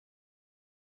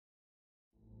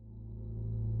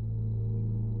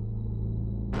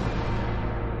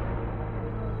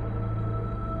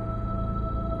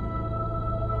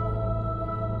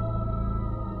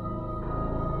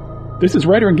This is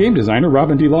writer and game designer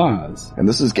Robin D. Laws. And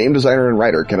this is game designer and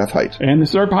writer Kenneth Hite. And this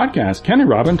is our podcast, Ken and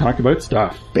Robin Talk About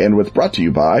Stuff. Bandwidth brought to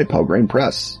you by Pelgrane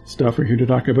Press. Stuff we're here to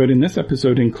talk about in this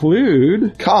episode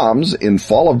include... Comms in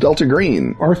Fall of Delta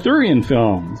Green. Arthurian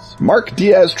films. Mark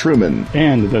Diaz Truman.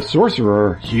 And the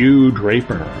sorcerer Hugh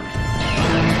Draper.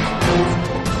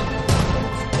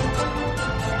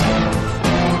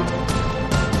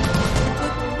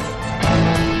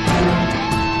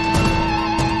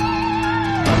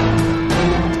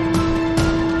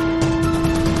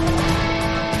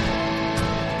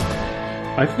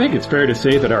 I think it's fair to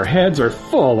say that our heads are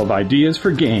full of ideas for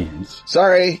games.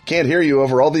 Sorry, can't hear you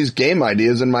over all these game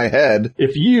ideas in my head.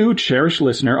 If you, cherished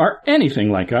listener, are anything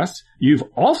like us, you've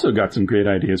also got some great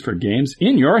ideas for games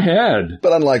in your head.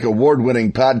 But unlike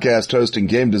award-winning podcast hosting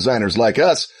game designers like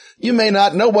us, you may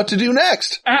not know what to do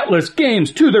next. Atlas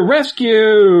Games to the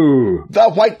rescue! The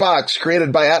White Box,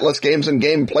 created by Atlas Games and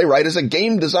Game Playwright, is a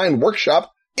game design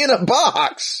workshop in a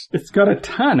box. It's got a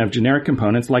ton of generic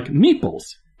components like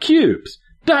meeples, cubes,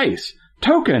 dice,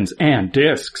 tokens, and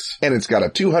discs. And it's got a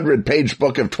 200-page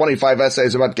book of 25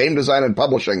 essays about game design and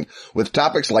publishing, with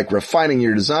topics like refining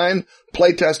your design,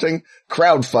 playtesting,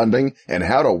 crowdfunding, and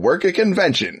how to work a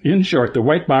convention. In short, the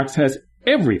White Box has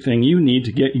everything you need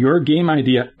to get your game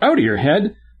idea out of your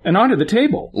head and onto the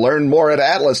table. Learn more at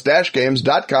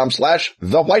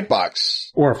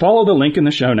atlas-games.com/thewhitebox. Or follow the link in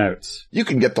the show notes. You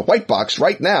can get the White Box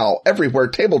right now everywhere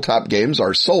tabletop games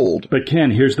are sold. But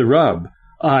Ken, here's the rub.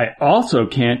 I also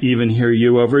can't even hear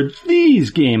you over these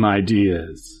game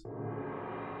ideas.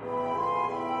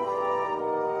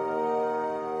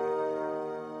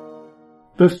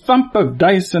 The thump of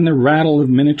dice and the rattle of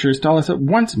miniatures tell us that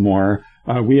once more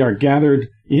we are gathered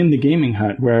in the gaming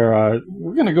hut, where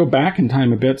we're going to go back in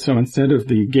time a bit. So instead of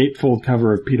the gatefold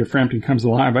cover of Peter Frampton Comes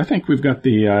Alive, I think we've got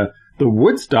the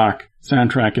Woodstock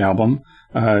soundtrack album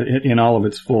in all of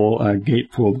its full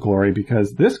gatefold glory,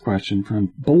 because this question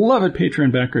from beloved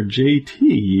Patreon backer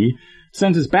JT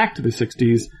sends us back to the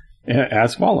 60s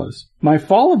as follows. My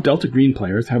Fall of Delta Green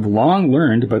players have long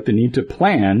learned about the need to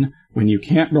plan when you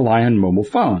can't rely on mobile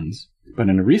phones. But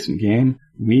in a recent game,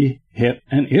 we hit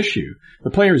an issue.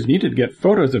 The players needed to get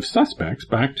photos of suspects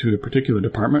back to a particular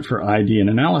department for ID and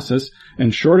analysis,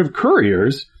 and short of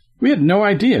couriers, we had no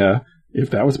idea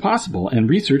if that was possible, and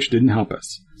research didn't help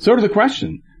us. So to the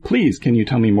question, please can you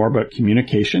tell me more about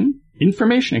communication,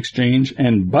 information exchange,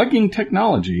 and bugging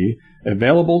technology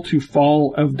available to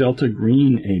Fall of Delta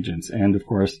Green agents, and of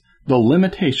course, the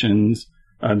limitations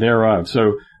thereof.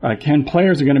 So, Ken,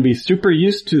 players are going to be super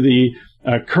used to the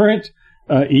current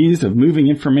ease of moving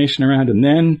information around, and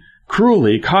then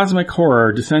cruelly, cosmic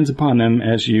horror descends upon them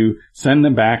as you send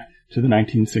them back to the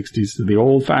 1960s, to the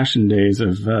old-fashioned days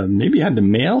of maybe you had to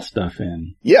mail stuff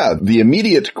in. Yeah, the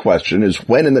immediate question is,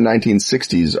 when in the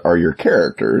 1960s are your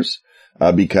characters?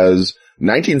 Because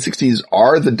 1960s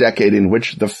are the decade in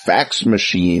which the fax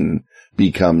machine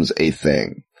becomes a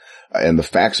thing. And the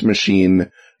fax machine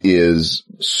is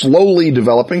slowly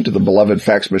developing to the beloved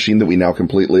fax machine that we now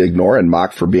completely ignore and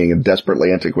mock for being a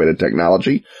desperately antiquated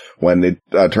technology, when it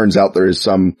turns out there is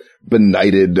some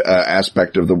benighted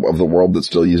aspect of the world that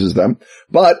still uses them.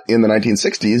 But in the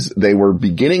 1960s, they were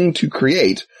beginning to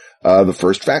create the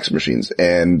first fax machines,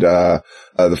 and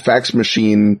the fax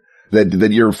machine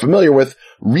that you're familiar with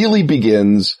really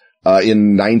begins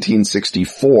in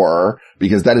 1964,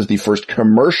 because that is the first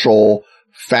commercial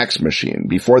fax machine.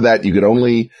 Before that, you could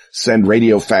only send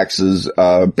radio faxes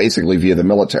basically via the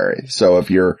military. So if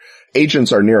your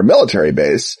agents are near a military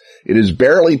base, it is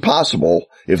barely possible,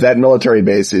 if that military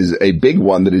base is a big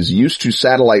one that is used to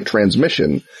satellite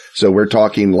transmission. So we're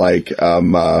talking like Da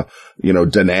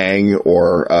Nang,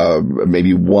 or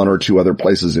maybe one or two other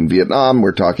places in Vietnam.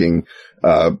 We're talking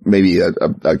maybe a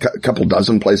couple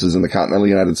dozen places in the continental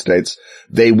United States.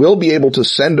 They will be able to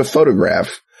send a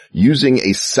photograph using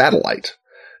a satellite,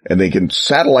 and they can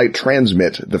satellite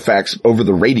transmit the fax over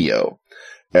the radio.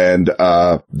 And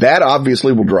that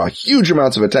obviously will draw huge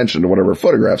amounts of attention to whatever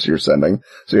photographs you're sending.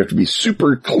 So you have to be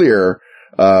super clear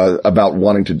about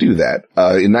wanting to do that.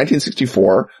 In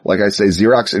 1964, like I say,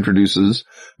 Xerox introduces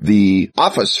the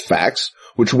office fax,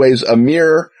 which weighs a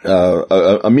mere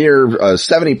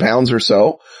 70 pounds or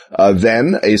so.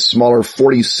 Then a smaller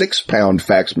 46-pound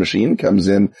fax machine comes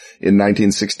in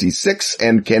 1966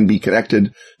 and can be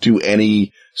connected to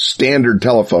any standard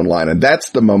telephone line. And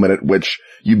that's the moment at which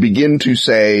you begin to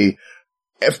say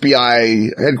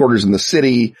FBI headquarters in the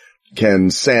city can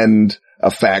send a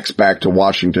fax back to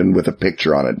Washington with a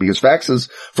picture on it, because faxes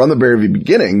from the very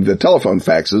beginning, the telephone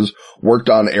faxes worked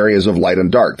on areas of light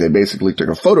and dark. They basically took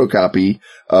a photocopy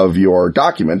of your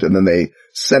document and then they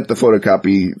sent the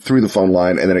photocopy through the phone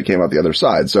line and then it came out the other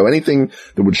side. So anything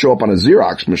that would show up on a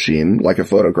Xerox machine, like a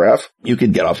photograph, you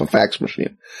could get off a fax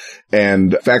machine.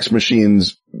 And fax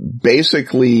machines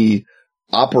basically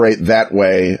operate that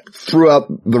way throughout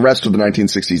the rest of the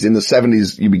 1960s. In the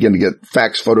 70s, you begin to get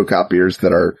fax photocopiers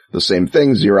that are the same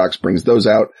thing. Xerox brings those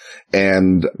out,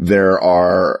 and there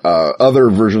are other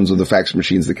versions of the fax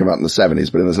machines that come out in the 70s.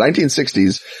 But in the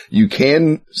 1960s, you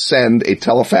can send a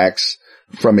telefax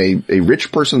from a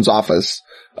rich person's office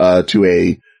to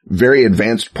a very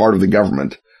advanced part of the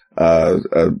government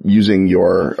using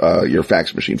your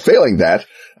fax machine. Failing that,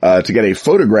 to get a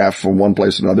photograph from one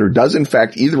place to another does in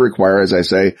fact either require, as I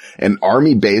say, an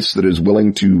army base that is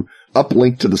willing to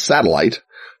uplink to the satellite,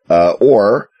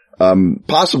 or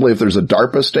possibly if there's a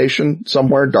DARPA station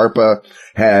somewhere. DARPA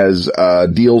has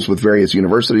deals with various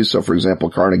universities. So for example,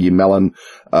 Carnegie Mellon,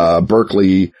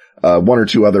 Berkeley, one or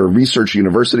two other research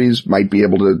universities might be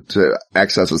able to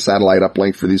access a satellite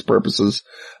uplink for these purposes.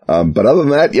 But other than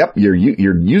that, yep, you're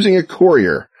using a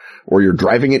courier, or you're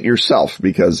driving it yourself,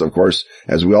 because of course,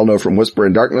 as we all know from Whisper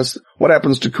in Darkness, what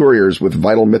happens to couriers with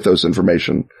vital mythos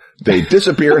information? They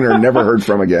disappear and are never heard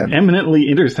from again. Eminently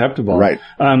interceptable. Right.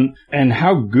 And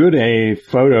how good a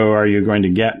photo are you going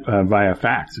to get via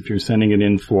fax? If you're sending it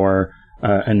in for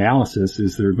analysis,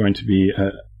 is there going to be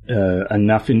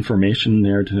enough information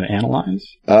there to analyze?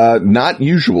 Not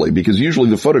usually, because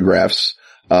usually the photographs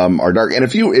are dark. And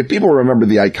if people remember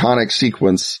the iconic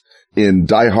sequence in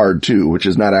Die Hard 2, which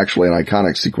is not actually an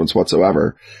iconic sequence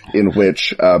whatsoever, in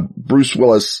which Bruce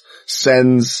Willis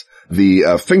sends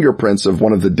the fingerprints of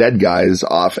one of the dead guys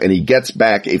off, and he gets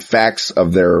back a fax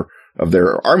of their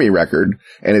army record,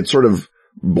 and it's sort of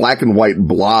black and white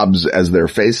blobs as their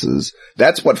faces.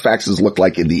 That's what faxes looked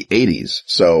like in the 80s.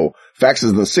 So faxes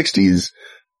in the 60s,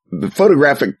 the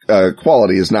photographic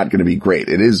quality is not going to be great.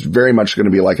 It is very much going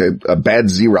to be like a bad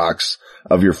Xerox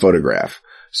of your photograph.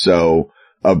 So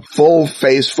a full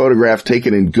face photograph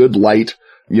taken in good light,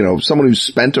 someone who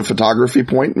spent a photography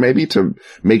point maybe to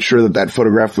make sure that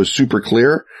photograph was super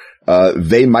clear,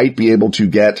 they might be able to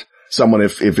get someone,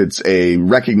 if it's a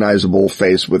recognizable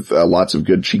face with lots of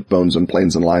good cheekbones and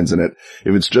planes and lines in it.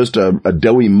 If it's just a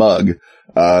doughy mug,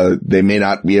 they may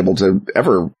not be able to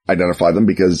ever identify them,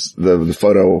 because the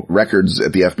photo records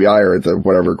at the FBI or at the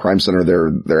whatever crime center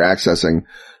they're accessing,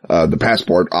 the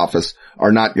passport office,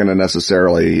 are not going to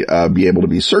necessarily be able to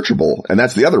be searchable. And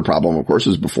that's the other problem, of course,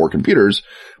 is before computers,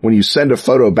 when you send a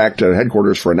photo back to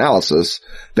headquarters for analysis,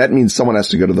 that means someone has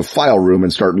to go to the file room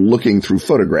and start looking through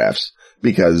photographs,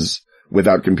 because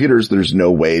without computers, there's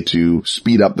no way to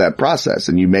speed up that process.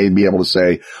 And you may be able to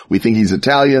say, we think he's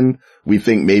Italian. We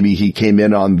think maybe he came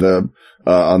in on the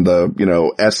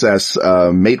SS,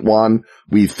 Matewan.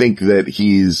 We think that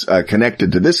he's,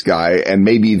 connected to this guy, and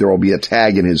maybe there will be a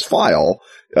tag in his file,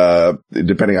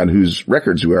 depending on whose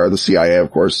records you are. The CIA, of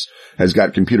course, has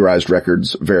got computerized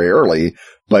records very early,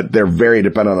 but they're very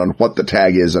dependent on what the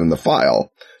tag is in the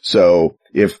file. So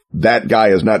if that guy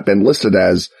has not been listed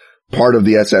as part of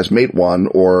the SS Matewan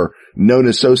or known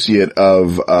associate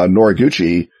of,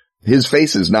 Noriguchi, his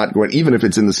face is not going, even if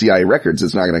it's in the CIA records,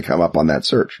 it's not going to come up on that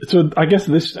search. So I guess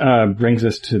this brings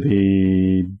us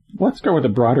to let's go with a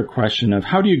broader question of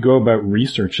how do you go about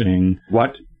researching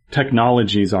what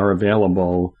technologies are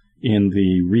available in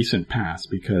the recent past?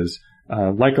 Because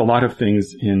like a lot of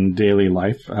things in daily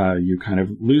life, you kind of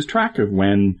lose track of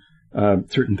when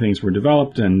certain things were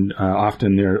developed, and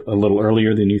often they're a little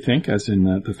earlier than you think, as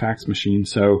in the fax machine.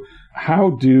 So how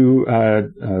do,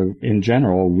 in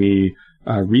general, we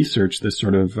research this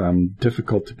sort of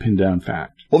difficult to pin down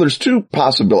fact? Well, there's three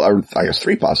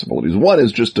possibilities. One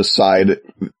is just decide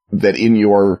that in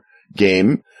your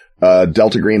game,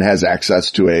 Delta Green has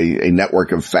access to a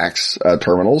network of fax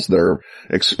terminals. They're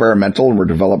experimental and were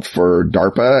developed for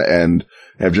DARPA and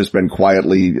have just been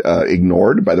quietly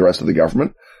ignored by the rest of the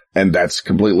government. And that's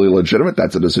completely legitimate.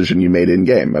 That's a decision you made in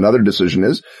game. Another decision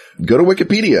is go to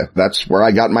Wikipedia. That's where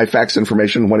I got my fax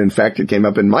information when in fact it came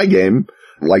up in my game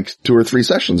like 2 or 3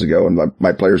 sessions ago. And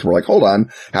my players were like, hold on,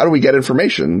 how do we get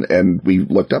information? And we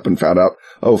looked up and found out,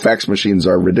 fax machines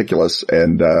are ridiculous,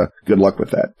 and good luck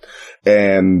with that.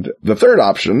 And the third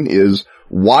option is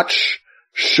watch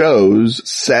shows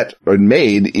set and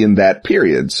made in that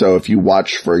period. So if you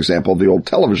watch, for example, the old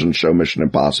television show Mission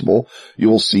Impossible, you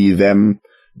will see them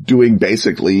doing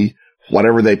basically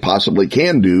whatever they possibly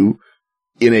can do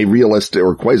in a realistic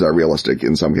or quasi-realistic,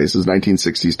 in some cases,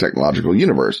 1960s technological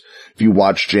universe. If you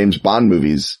watch James Bond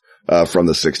movies, from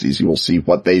the 60s. You will see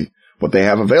what they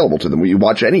have available to them. When you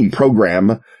watch any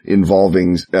program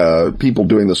involving, people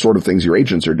doing the sort of things your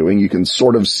agents are doing, you can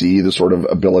sort of see the sort of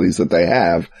abilities that they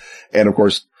have. And of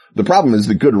course, the problem is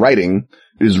that good writing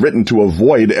is written to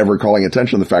avoid ever calling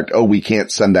attention to the fact, oh, we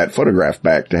can't send that photograph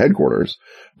back to headquarters.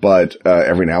 But,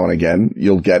 every now and again,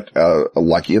 you'll get,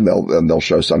 lucky and they'll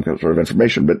show some sort of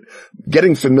information. But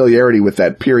getting familiarity with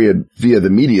that period via the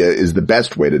media is the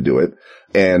best way to do it.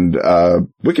 And,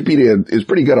 Wikipedia is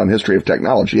pretty good on history of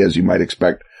technology, as you might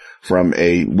expect from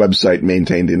a website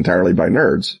maintained entirely by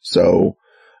nerds. So,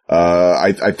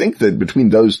 I think that between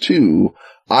those two,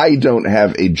 I don't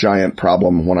have a giant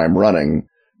problem when I'm running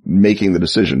making the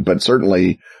decision, but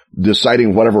certainly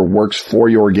deciding whatever works for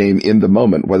your game in the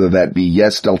moment, whether that be,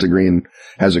 yes, Delta Green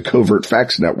has a covert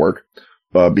fax network,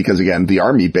 because again, the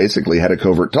Army basically had a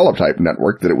covert teletype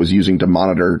network that it was using to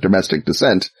monitor domestic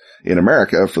dissent in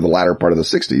America for the latter part of the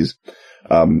 60s.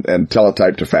 And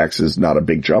teletype to fax is not a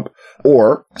big jump.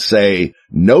 Or say,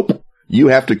 nope, you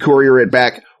have to courier it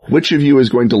back. Which of you is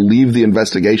going to leave the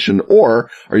investigation, or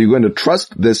are you going to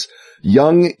trust this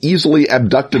young, easily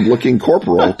abducted looking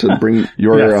corporal to bring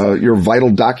your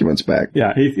vital documents back?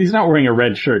 Yeah, he's not wearing a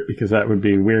red shirt because that would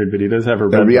be weird, but he does have a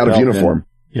red. That would be out of uniform.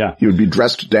 Yeah. He would be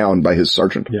dressed down by his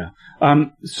sergeant. Yeah.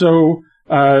 So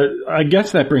I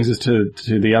guess that brings us to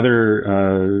the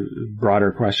other,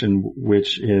 broader question,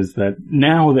 which is that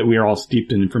now that we are all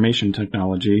steeped in information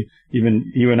technology,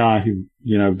 even you and I who,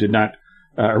 did not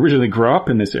originally grow up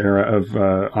in this era of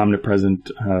omnipresent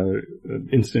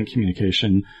instant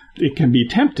communication, it can be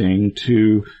tempting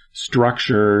to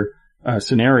structure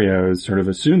scenarios sort of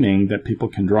assuming that people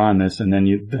can draw on this, and then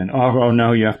you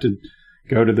have to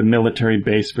go to the military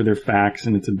base for their fax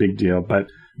and it's a big deal. But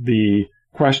the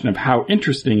question of how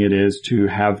interesting it is to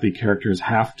have the characters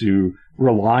have to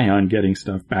rely on getting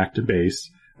stuff back to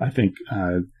base, I think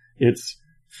it's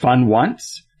fun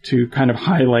once to kind of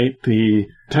highlight the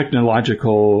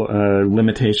technological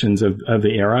limitations of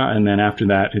the era, and then after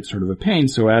that, it's sort of a pain.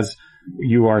 So as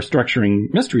you are structuring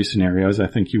mystery scenarios, I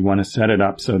think you want to set it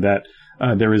up so that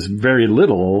there is very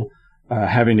little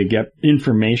having to get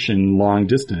information long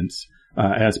distance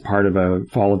as part of a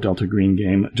Fall of Delta Green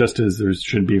game, just as there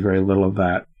should be very little of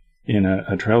that in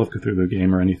a Trail of Cthulhu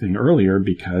game or anything earlier,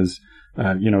 because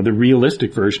the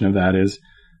realistic version of that is,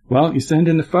 well, you send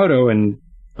in the photo and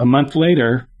a month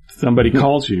later somebody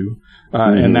calls you,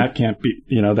 and that can't be,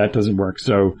 that doesn't work.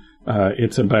 So,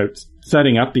 it's about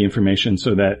setting up the information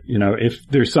so that, if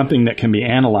there's something that can be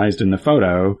analyzed in the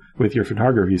photo with your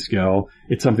photography skill,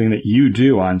 it's something that you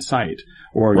do on site.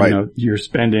 Or, right. You're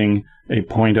spending a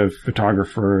point of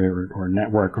photographer or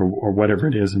network or whatever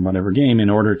it is in whatever game in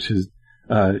order to,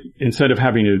 instead of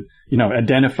having to,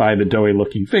 identify the doughy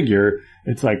looking figure,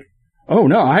 it's like, oh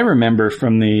no, I remember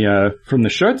from the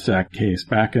Schoedsack case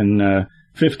back in,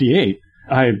 58,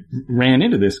 I ran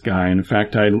into this guy, and in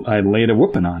fact, I laid a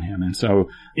whooping on him. And so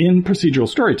in procedural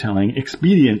storytelling,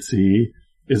 expediency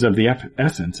is of the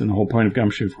essence. And the whole point of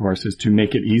Gumshoe, of course, is to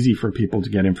make it easy for people to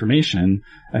get information.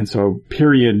 And so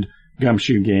period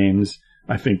Gumshoe games,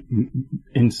 I think,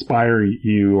 inspire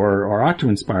you or ought to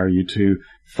inspire you to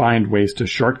find ways to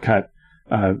shortcut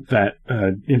that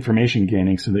information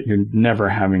gaining so that you're never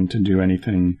having to do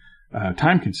anything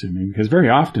time consuming. Because very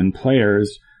often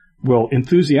players will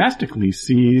enthusiastically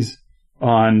seize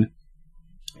on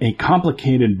a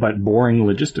complicated but boring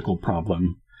logistical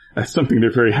problem as something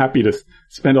they're very happy to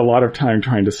spend a lot of time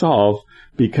trying to solve,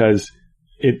 because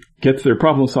it gets their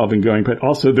problem solving going, but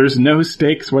also there's no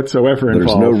stakes whatsoever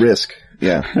involved. There's no risk.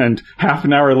 Yeah. And half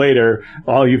an hour later,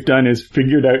 all you've done is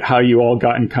figured out how you all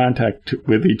got in contact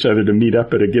with each other to meet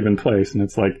up at a given place. And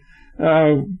it's like,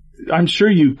 I'm sure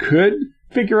you could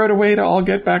figure out a way to all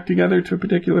get back together to a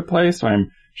particular place.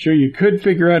 I'm sure you could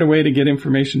figure out a way to get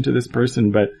information to this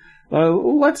person, but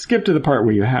let's skip to the part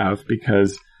where you have,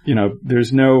 because,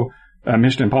 there's no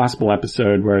Mission Impossible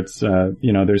episode where it's,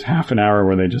 there's half an hour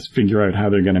where they just figure out how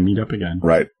they're going to meet up again.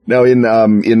 Right. Now,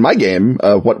 in my game,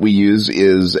 what we use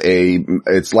is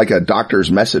it's like a doctor's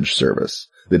message service.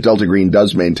 That Delta Green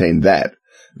does maintain that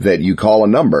you call a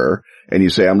number and you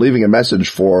say, I'm leaving a message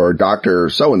for Dr.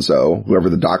 So-and-so, whoever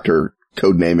the doctor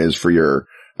code name is for your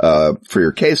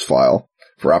case file.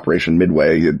 For Operation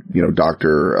Midway,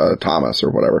 Dr. Thomas or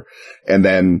whatever. And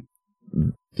then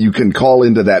you can call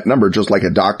into that number just like a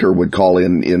doctor would call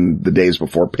in the days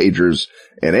before pagers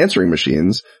and answering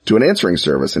machines to an answering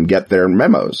service and get their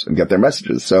memos and get their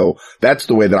messages. So that's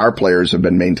the way that our players have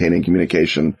been maintaining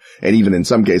communication. And even in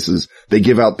some cases, they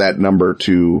give out that number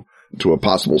to a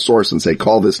possible source and say,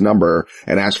 call this number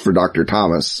and ask for Dr.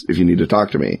 Thomas if you need to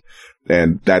talk to me.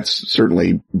 And that's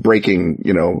certainly breaking,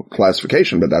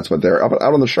 classification, but that's what they're out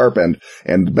on the sharp end.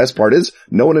 And the best part is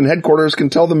no one in headquarters can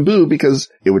tell them boo because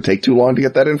it would take too long to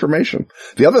get that information.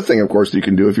 The other thing, of course, you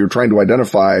can do if you're trying to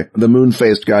identify the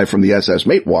moon-faced guy from the SS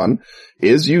Mate 1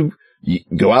 is you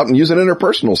go out and use an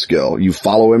interpersonal skill. You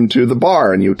follow him to the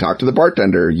bar and you talk to the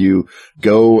bartender. You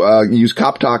go, use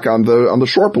cop talk on the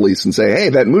shore police and say, hey,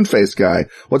 that moon-faced guy,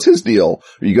 what's his deal?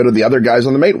 Or you go to the other guys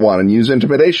on the Mate 1 and use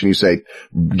intimidation. You say,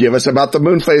 give us about the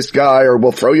moon-faced guy or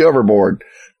we'll throw you overboard.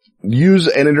 Use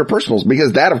an interpersonal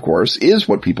because that, of course, is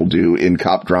what people do in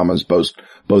cop dramas,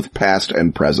 both past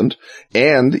and present.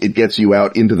 And it gets you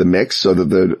out into the mix so that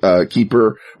the,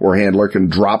 keeper or handler can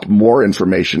drop more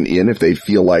information in if they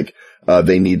feel like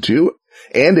they need to.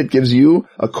 And it gives you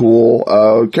a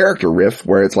cool, character riff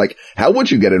where it's like, how would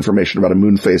you get information about a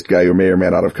moon-faced guy who may or may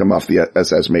not have come off the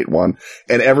SS Mate 1?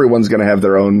 And everyone's going to have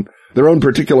their own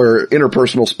particular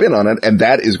interpersonal spin on it. And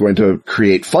that is going to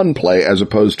create fun play as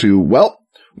opposed to, well,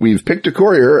 we've picked a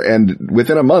courier and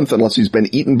within a month, unless he's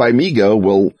been eaten by Migo,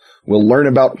 we'll learn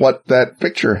about what that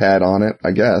picture had on it,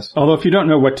 I guess. Although if you don't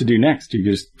know what to do next, you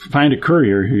just find a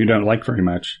courier who you don't like very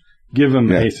much. Give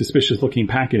him a suspicious-looking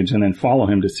package and then follow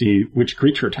him to see which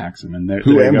creature attacks him. And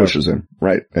who ambushes him,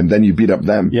 right? And then you beat up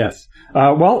them. Yes.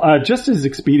 Just as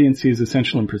expediency is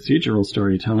essential in procedural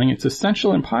storytelling, it's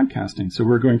essential in podcasting. So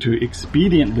we're going to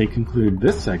expediently conclude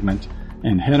this segment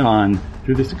and head on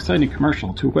through this exciting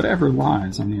commercial to whatever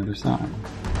lies on the other side.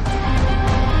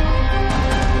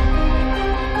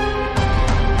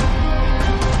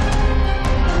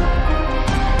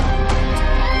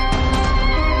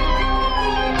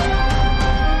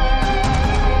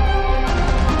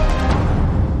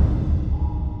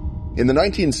 In the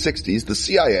 1960s, the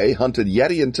CIA hunted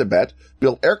Yeti in Tibet,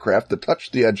 built aircraft that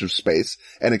touched the edge of space,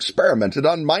 and experimented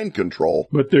on mind control.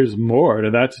 But there's more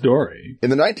to that story. In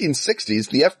the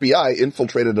 1960s, the FBI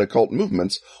infiltrated occult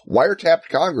movements, wiretapped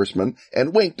congressmen,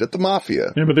 and winked at the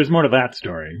mafia. Yeah, but there's more to that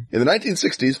story. In the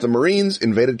 1960s, the Marines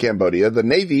invaded Cambodia, the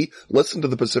Navy listened to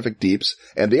the Pacific Deeps,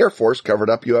 and the Air Force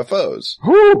covered up UFOs.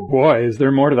 Oh boy, is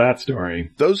there more to that story.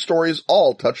 Those stories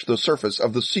all touch the surface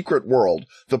of the secret world,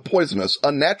 the poisonous,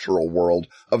 unnatural world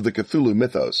of the Cthulhu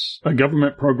mythos. A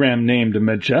government program named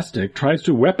Majestic tries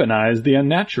to weaponize the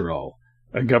unnatural.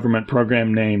 A government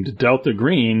program named Delta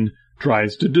Green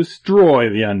tries to destroy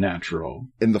the unnatural.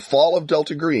 In The Fall of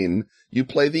Delta Green, you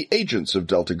play the agents of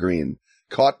Delta Green,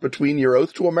 caught between your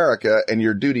oath to America and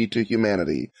your duty to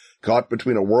humanity, caught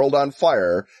between a world on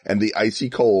fire and the icy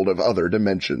cold of other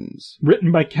dimensions.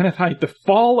 Written by Kenneth Hite, The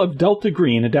Fall of Delta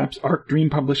Green adapts Arc Dream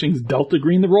Publishing's Delta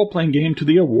Green the role-playing game to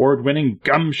the award-winning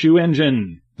Gumshoe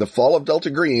engine. The Fall of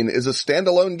Delta Green is a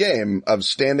standalone game of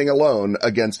standing alone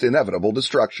against inevitable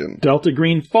destruction. Delta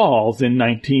Green falls in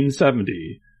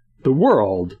 1970. The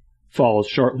world falls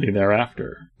shortly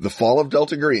thereafter. The Fall of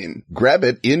Delta Green. Grab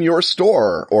it in your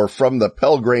store or from the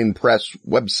Pelgrane Press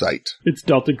website. It's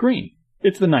Delta Green.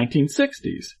 It's the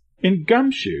 1960s. In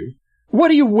Gumshoe.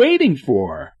 What are you waiting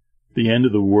for? The end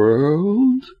of the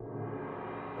world?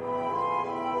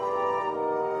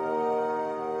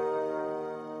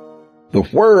 The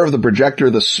whir of the projector,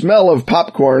 the smell of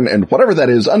popcorn, and whatever that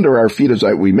is under our feet as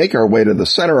we make our way to the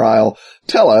center aisle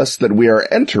tell us that we are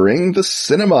entering the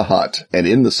Cinema Hut. And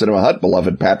in the Cinema Hut,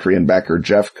 beloved Patreon backer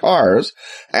Jeff Kars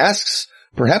asks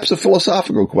perhaps a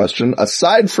philosophical question.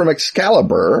 Aside from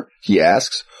Excalibur, he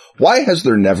asks, why has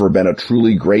there never been a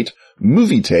truly great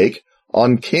movie take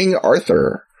on King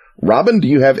Arthur? Robin, do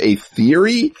you have a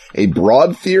theory, a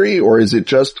broad theory, or is it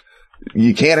just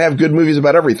you can't have good movies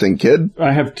about everything, kid?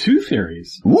 I have two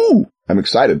theories. Ooh, I'm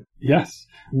excited. Yes.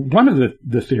 One of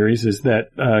the theories is that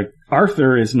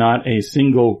Arthur is not a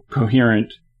single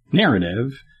coherent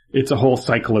narrative. It's a whole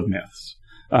cycle of myths.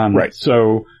 Right.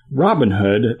 So Robin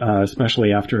Hood,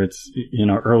 especially after its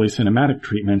early cinematic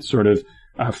treatment, sort of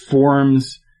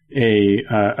forms a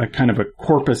kind of a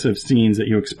corpus of scenes that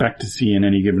you expect to see in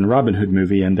any given Robin Hood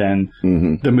movie, and then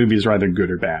the movie is either good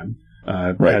or bad.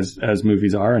 Right. As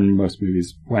movies are, and most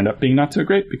movies wind up being not so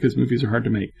great because movies are hard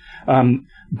to make.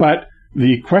 But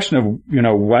the question of,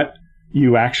 what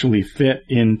you actually fit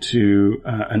into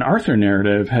an Arthur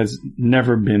narrative has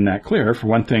never been that clear. For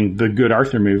one thing, the good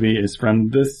Arthur movie is from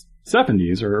the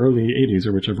 70s or early 80s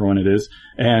or whichever one it is.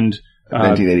 And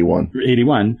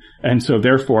 1981. And so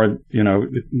therefore,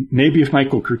 maybe if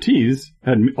Michael Curtiz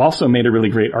had also made a really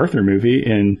great Arthur movie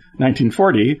in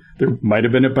 1940, there might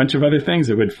have been a bunch of other things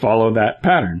that would follow that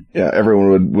pattern. Yeah,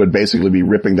 everyone would basically be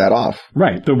ripping that off.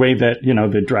 Right. The way that,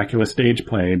 the Dracula stage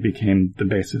play became the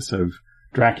basis of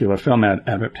Dracula film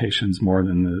adaptations more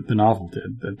than the novel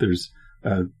did. That there's,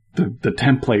 the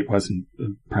template wasn't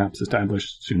perhaps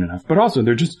established soon enough. But also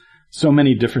there are just so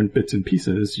many different bits and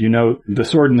pieces. You know, the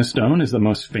Sword and the Stone is the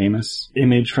most famous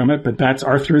image from it, but that's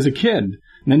Arthur as a kid.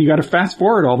 And then you got to fast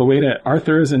forward all the way to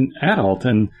Arthur as an adult.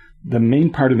 And the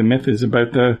main part of the myth is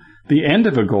about the end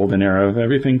of a golden era of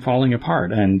everything falling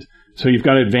apart. And so you've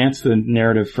got to advance the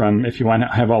narrative from, if you want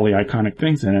to have all the iconic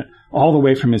things in it, all the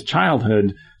way from his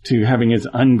childhood to having his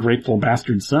ungrateful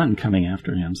bastard son coming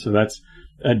after him. So that's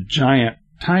a giant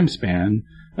time span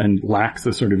and lacks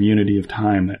the sort of unity of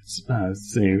time that,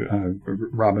 say,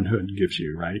 Robin Hood gives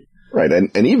you, right? Right.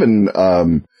 And even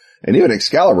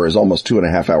Excalibur is almost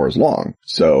 2.5 hours long.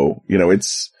 So, you know,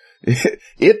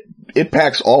 it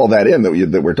packs all of that in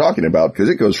that we're talking about, because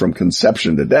it goes from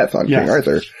conception to death on King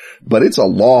Arthur. But it's a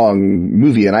long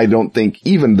movie, and I don't think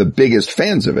even the biggest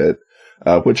fans of it,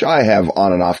 which I have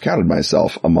on and off counted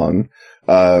myself among,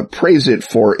 praise it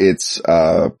for its,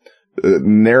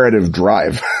 narrative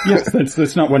drive. Yes,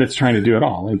 that's not what it's trying to do at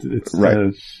all. It's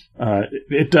right.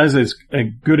 It does as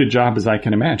good a job as I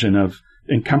can imagine of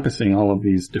encompassing all of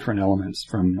these different elements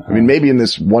from, I mean, maybe in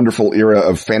this wonderful era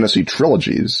of fantasy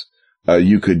trilogies,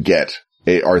 you could get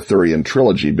a Arthurian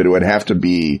trilogy, but it would have to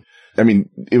be, I mean,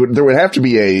 there would have to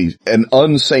be an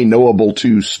unsay knowable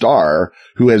to star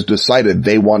who has decided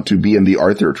they want to be in the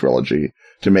Arthur trilogy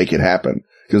to make it happen.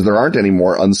 Because there aren't any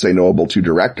more unsay knowable to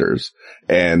directors,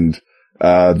 and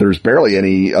there's barely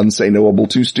any unsay knowable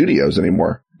to studios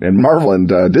anymore. And Marvel and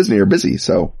Disney are busy,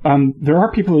 so. There are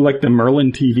people who like the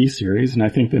Merlin TV series, and I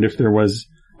think that if there was,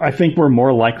 I think we're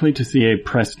more likely to see a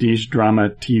prestige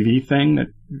drama TV thing that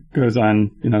goes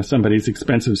on, you know, somebody's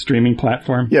expensive streaming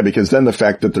platform. Yeah, because then the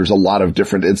fact that there's a lot of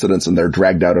different incidents and they're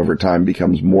dragged out over time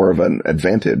becomes more of an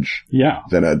advantage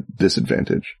than a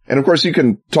disadvantage. And of course you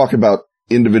can talk about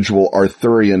individual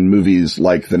Arthurian movies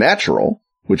like The Natural,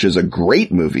 which is a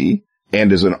great movie and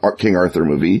is an King Arthur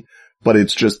movie, but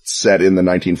it's just set in the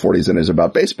 1940s and is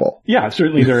about baseball. Yeah,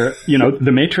 certainly there, you know,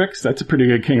 The Matrix, that's a pretty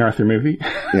good King Arthur movie.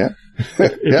 Yeah.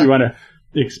 If you want to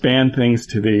expand things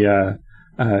to the,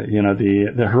 you know,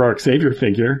 the heroic savior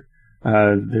figure,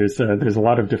 there's a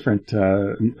lot of different,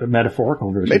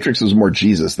 metaphorical versions. Matrix is more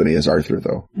Jesus than he is Arthur,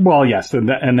 though. Well, yes.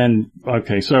 And then,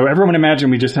 okay. So everyone imagine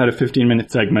we just had a 15-minute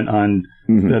segment on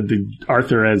the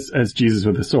Arthur as Jesus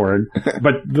with a sword.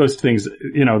 But those things,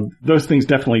 you know, those things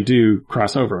definitely do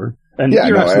cross over. And yeah,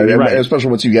 you're absolutely right. Especially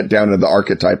once you get down to the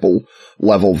archetypal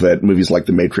level that movies like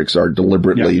The Matrix are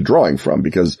deliberately drawing from.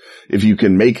 Because if you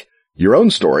can make your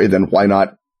own story, then why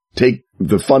not take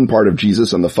the fun part of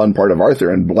Jesus and the fun part of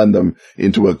Arthur and blend them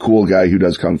into a cool guy who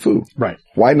does kung fu? Right.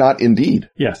 Why not indeed?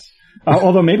 Yes.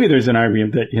 Although maybe there's an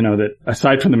argument that, you know, that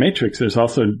aside from The Matrix, there's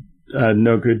also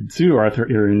no good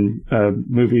pseudo-Arthurian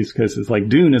movies, because it's like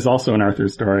Dune is also an Arthur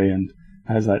story and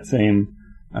has that same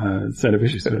set of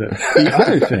issues with it. The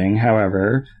other thing,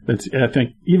 however, that's, I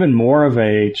think, even more of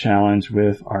a challenge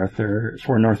with Arthur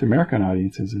for North American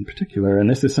audiences in particular, and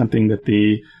this is something that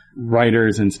the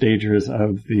writers and stagers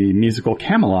of the musical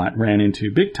Camelot ran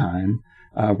into big time,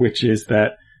 which is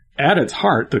that at its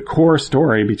heart, the core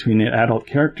story between the adult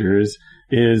characters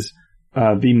is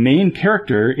the main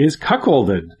character is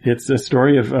cuckolded. It's a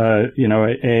story of, you know,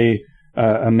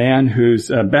 a man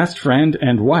whose best friend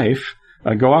and wife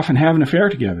go off and have an affair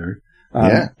together.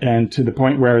 And to the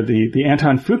point where the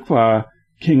Anton Fuqua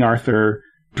King Arthur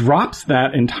drops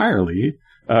that entirely,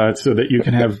 so that you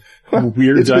can have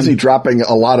weird. It's busy dropping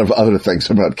a lot of other things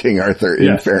about King Arthur,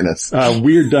 in fairness.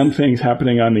 Weird, dumb things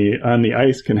happening on the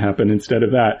ice can happen instead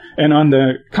of that. And on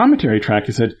the commentary track,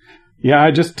 he said, yeah,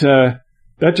 I just, that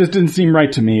just didn't seem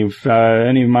right to me. If,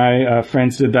 any of my,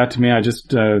 friends did that to me,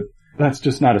 that's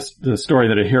just not a story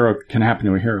that a hero can happen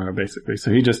to a hero, basically.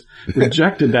 So he just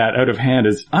rejected that out of hand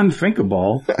as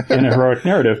unthinkable in a heroic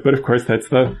narrative. But of course, that's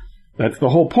the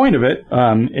whole point of it.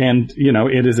 And, you know,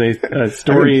 it is a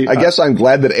story. I guess I'm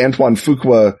glad that Antoine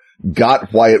Fuqua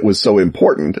got why it was so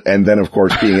important. And then, of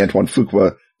course, being Antoine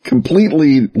Fuqua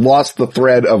completely lost the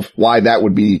thread of why that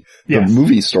would be the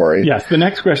movie story. Yes. The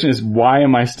next question is, why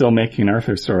am I still making an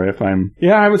Arthur story if I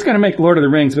was going to make Lord of the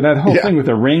Rings, but that whole thing with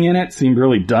a ring in it seemed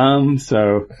really dumb.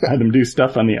 So I had them do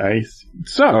stuff on the ice.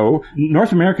 So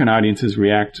North American audiences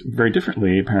react very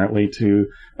differently, apparently, to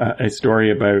a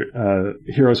story about a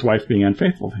hero's wife being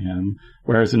unfaithful to him.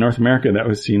 Whereas in North America, that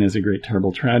was seen as a great,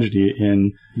 terrible tragedy.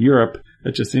 In Europe,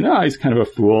 it's just, you know, he's kind of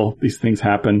a fool. These things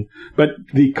happen. But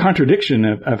the contradiction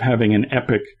of having an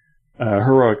epic,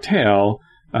 heroic tale,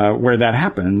 where that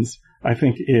happens, I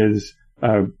think is,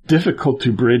 difficult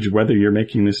to bridge whether you're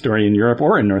making the story in Europe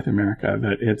or in North America.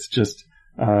 That it's just,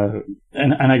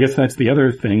 and I guess that's the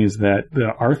other thing, is that the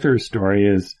Arthur story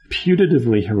is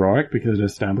putatively heroic because it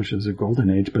establishes a golden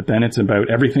age, but then it's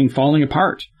about everything falling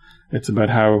apart. It's about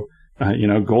how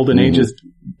golden ages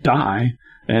die,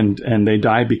 and they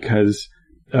die because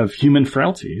of human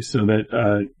frailty. So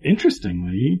that,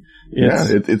 interestingly,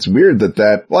 it's weird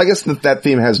that well, I guess that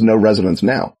theme has no resonance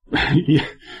now. Yeah,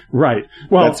 right.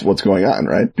 Well, that's what's going on,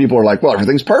 right? People are like, well,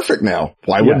 everything's perfect now.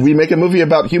 Why would we make a movie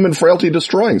about human frailty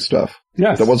destroying stuff?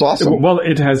 Yes. That was awesome. Well,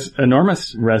 it has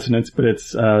enormous resonance, but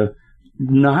it's,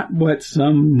 not what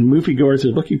some moviegoers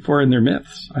are looking for in their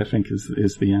myths, I think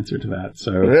is the answer to that.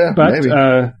 So, maybe.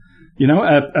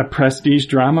 A prestige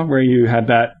drama where you had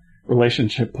that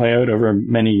relationship play out over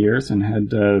many years and had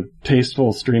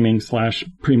tasteful streaming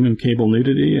 / premium cable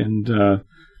nudity, and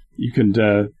you could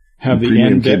have the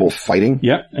premium end cable fighting.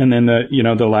 Yep, and then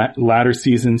the latter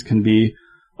seasons can be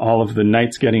all of the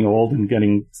knights getting old and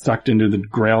getting sucked into the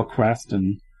Grail quest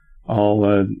and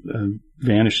all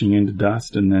vanishing into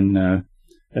dust, and then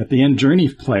at the end Journey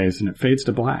plays and it fades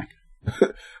to black.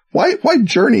 Why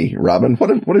Journey, Robin?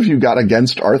 What have you got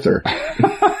against Arthur?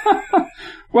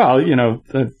 Well,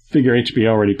 I figure HBO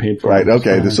already paid for it. Right,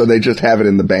 okay, so they just have it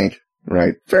in the bank.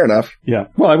 Right, fair enough. Yeah,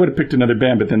 well, I would have picked another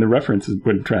band, but then the references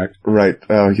wouldn't track. Right,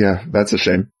 oh yeah, that's a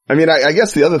shame. I mean, I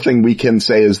guess the other thing we can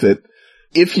say is that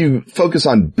if you focus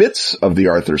on bits of the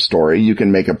Arthur story, you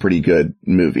can make a pretty good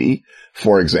movie.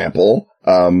 For example,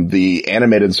 the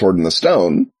animated Sword in the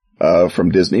Stone, from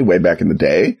Disney way back in the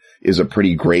day is a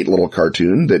pretty great little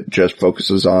cartoon that just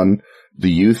focuses on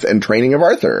the youth and training of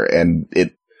Arthur, and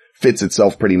it fits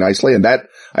itself pretty nicely. And that,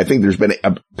 I think there's been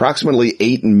approximately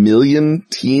 8 million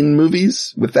teen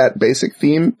movies with that basic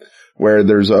theme, where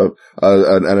there's an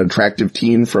attractive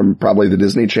teen from probably the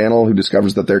Disney Channel who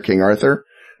discovers that they're King Arthur.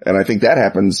 And I think that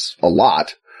happens a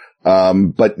lot.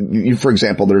 But for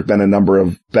example, there's been a number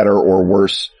of better or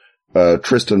worse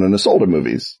Tristan and Isolde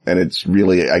movies. And it's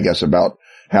really, I guess, about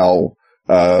how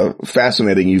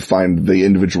fascinating you find the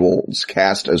individuals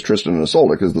cast as Tristan and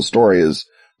Isolde, because the story is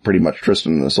pretty much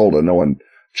Tristan and Isolde. No one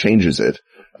changes it.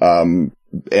 And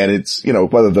it's,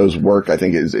 whether those work, I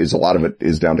think is a lot of it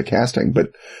is down to casting. But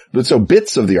so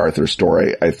bits of the Arthur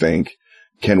story, I think,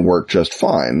 can work just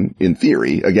fine in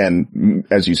theory. Again,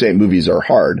 as you say, movies are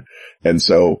hard. And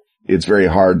so it's very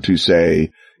hard to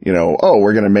say,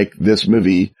 we're going to make this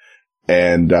movie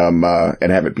and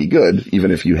have it be good,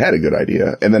 even if you had a good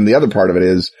idea. And then the other part of it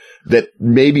is that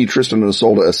maybe Tristan and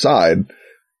Isolde aside,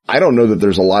 I don't know that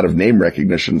there's a lot of name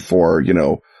recognition for,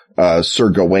 Sir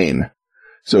Gawain.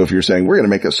 So if you're saying we're going to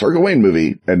make a Sir Gawain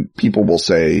movie, and people will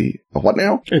say, what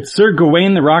now? It's Sir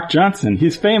Gawain the Rock Johnson.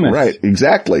 He's famous. Right,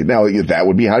 exactly. Now that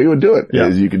would be how you would do it. Yeah.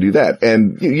 Is you could do that.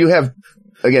 And you have,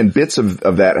 again, bits of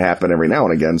that happen every now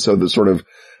and again. So the sort of,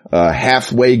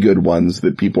 halfway good ones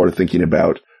that people are thinking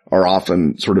about are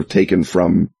often sort of taken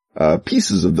from,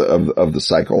 pieces of the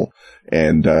cycle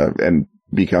and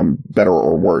become better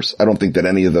or worse. I don't think that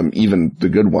any of them, even the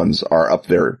good ones, are up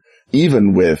there,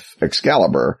 even with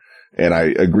Excalibur. And I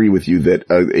agree with you that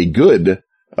a good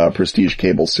prestige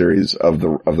cable series of the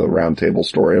Round Table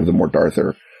story of the Mort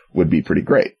Arthur would be pretty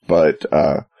great. But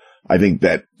I think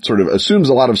that sort of assumes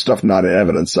a lot of stuff not in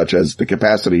evidence, such as the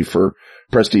capacity for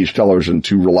prestige television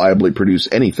to reliably produce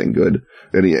anything good.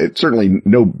 And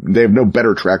they have no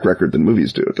better track record than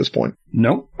movies do at this point.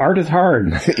 Nope. Art is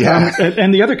hard. Yeah.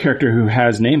 And the other character who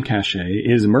has name cachet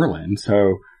is Merlin.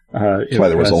 So, that's why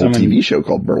there was a whole TV show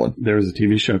called Merlin. There was a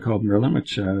TV show called Merlin,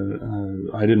 which,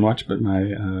 I didn't watch, but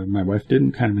my wife did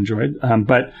and kind of enjoyed.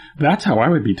 But that's how I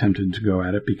would be tempted to go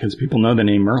at it, because people know the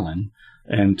name Merlin,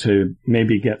 and to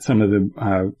maybe get some of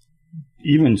the,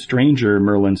 even stranger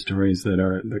Merlin stories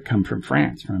that come from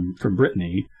France, from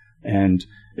Brittany. And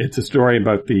it's a story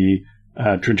about the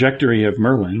trajectory of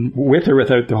Merlin, with or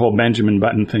without the whole Benjamin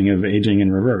Button thing of aging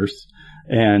in reverse.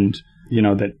 And,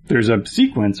 that there's a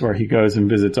sequence where he goes and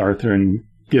visits Arthur and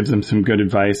gives him some good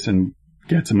advice and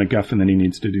gets a MacGuffin that he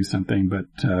needs to do something. But,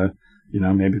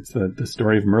 maybe it's the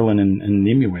story of Merlin and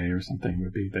Nimue or something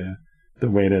would be the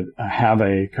way to have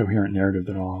a coherent narrative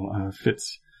that all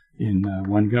fits in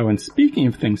one go. And speaking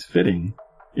of things fitting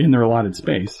in their allotted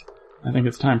space, I think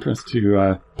it's time for us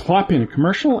to plop in a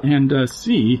commercial and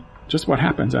see just what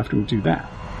happens after we do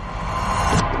that.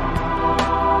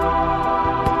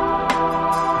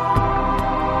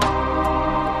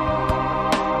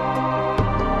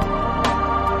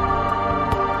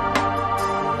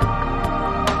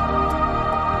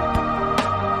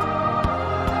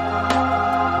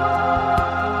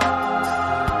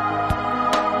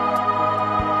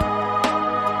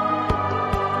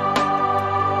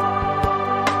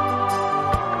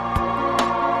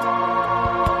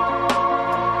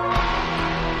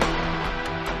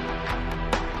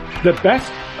 The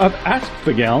best of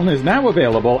Askfageln is now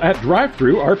available at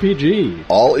Drive-Thru RPG.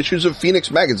 All issues of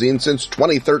Phoenix Magazine since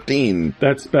 2013.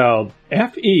 That's spelled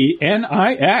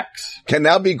F-E-N-I-X. Can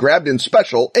now be grabbed in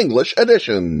special English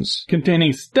editions.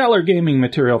 Containing stellar gaming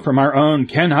material from our own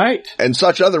Ken Hite. And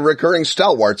such other recurring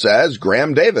stalwarts as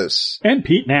Graham Davis. And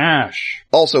Pete Nash.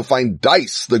 Also find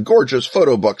Dice, the gorgeous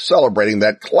photo book celebrating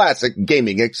that classic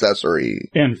gaming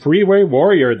accessory. And Freeway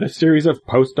Warrior, the series of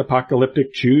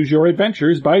post-apocalyptic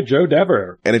choose-your-adventures by Joe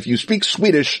Dever. And if you speak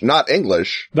Swedish, not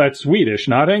English. That's Swedish,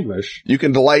 not English. You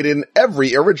can delight in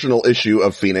every original issue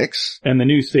of Phoenix. And the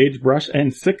new Sagebrush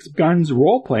and Six Guns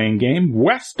role-playing game,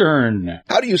 Western.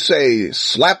 How do you say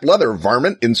slap leather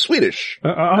varmint in Swedish?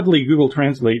 Oddly, Google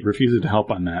Translate refuses to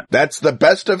help on that. That's the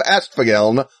best of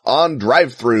Askfageln on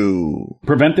Drive-Thru.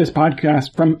 Prevent this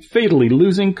podcast from fatally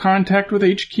losing contact with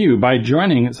HQ by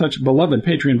joining such beloved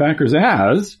Patreon backers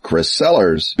as Chris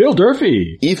Sellers, Bill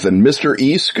Durfee, Ethan Mr.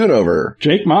 E. Schoonover,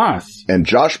 Jake Moss, and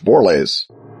Josh Borles.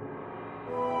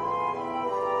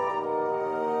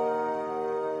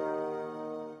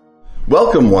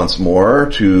 Welcome once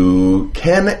more to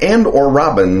Ken and or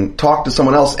Robin Talk to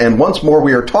Someone Else, and once more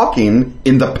we are talking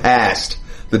in the past,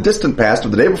 the distant past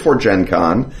of the day before Gen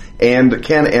Con, and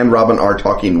Ken and Robin are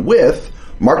talking with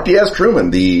Mark Diaz-Truman,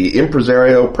 the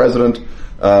impresario, president,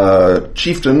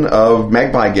 chieftain of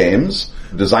Magpie Games,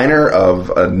 designer of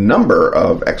a number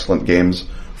of excellent games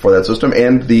for that system,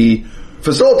 and the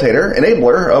facilitator,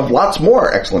 enabler of lots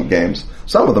more excellent games.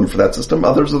 Some of them for that system,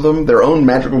 others of them their own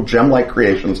magical gem-like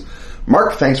creations.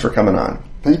 Mark, thanks for coming on.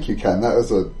 Thank you, Ken. That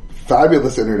was a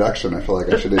fabulous introduction. I feel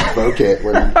like I should invoke it.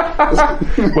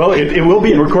 Well, it will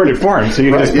be in recorded form, so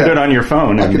you can just put it on your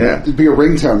phone. It'd be a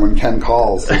ringtone when Ken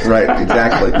calls. Right,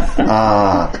 exactly.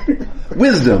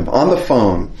 Wisdom on the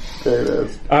phone. There it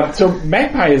is. So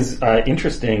Magpie is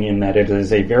interesting in that it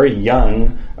is a very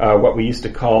young, what we used to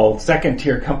call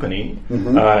second-tier company.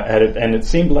 Mm-hmm. And it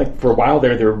seemed like for a while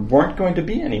there weren't going to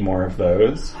be any more of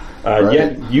those. Right.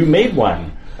 Yet you made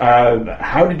one.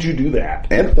 How did you do that?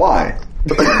 And why?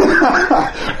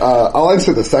 I'll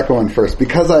answer the second one first.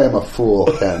 Because I am a fool,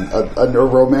 Ken. A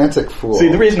romantic fool. See,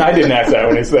 the reason I didn't ask that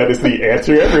one is that is the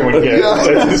answer everyone gets.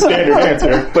 Yeah. That's the standard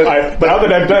answer. But now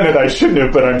that I've done it, I shouldn't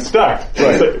have, but I'm stuck.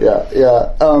 Right. So,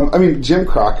 yeah. I mean, Jim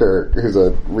Crocker, who's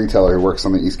a retailer who works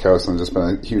on the East Coast and just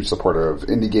been a huge supporter of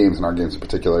indie games and our games in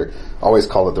particular, always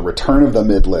called it the return of the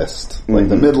mid-list. Like,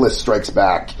 the mid-list strikes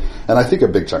back. And I think a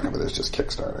big chunk of it is just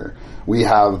Kickstarter.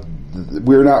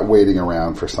 We're not waiting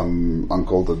around for some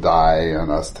uncle to die and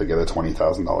us to get a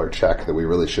 $20,000 check that we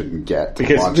really shouldn't get.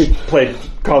 Because we played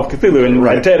Call of Cthulhu, and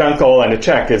a dead uncle and a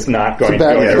check is not going to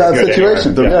go It's a bad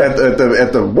situation.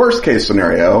 At the worst case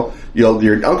scenario,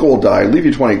 your uncle will die, leave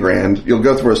you $20,000. You'll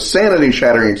go through a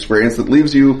sanity-shattering experience that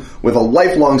leaves you with a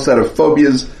lifelong set of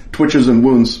phobias, twitches, and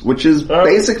wounds, which is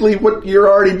basically what you're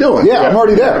already doing. Yeah, I'm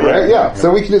already there, right? Yeah.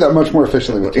 So we can do that much more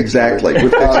efficiently with Kickstarter. Exactly,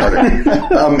 with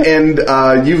Kickstarter.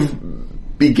 And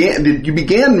you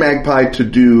began Magpie to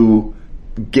do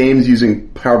games using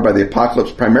Powered by the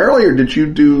Apocalypse primarily, or did you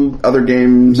do other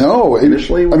games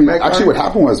initially? Actually what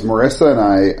happened was Marissa and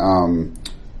I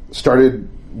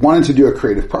wanted to do a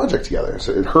creative project together.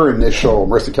 So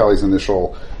Marissa Kelly's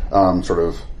initial sort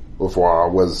of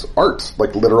was art,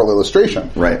 like literal illustration.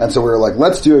 Right. And so we were like,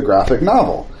 let's do a graphic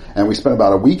novel. And we spent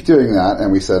about a week doing that,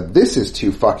 and we said, this is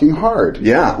too fucking hard.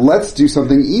 Yeah. Let's do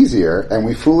something easier. And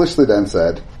we foolishly then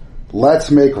said, let's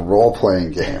make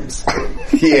role-playing games.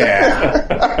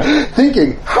 Yeah.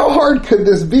 Thinking, how hard could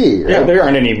this be? Yeah, there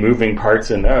aren't any moving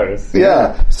parts in those.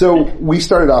 Yeah. So we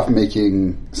started off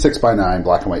making 6x9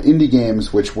 black and white indie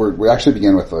games, which we actually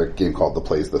began with a game called The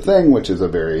Play's the Thing, which is a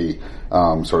very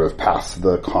sort of pass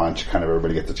the conch, kind of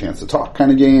everybody gets a chance to talk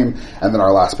kind of game. And then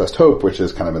our Last Best Hope, which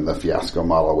is kind of in the Fiasco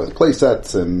model with play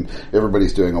sets, and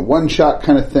everybody's doing a one-shot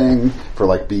kind of thing for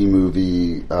like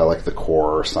B-movie, like The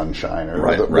Core or Sunshine,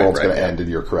 or the world's going to end and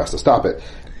your crew has to stop it.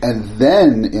 And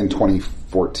then in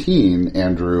 2014,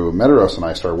 Andrew Medeiros and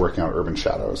I started working on Urban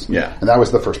Shadows. Yeah. And that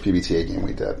was the first PBTA game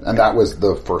we did. And that was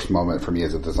the first moment for me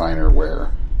as a designer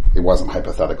where it wasn't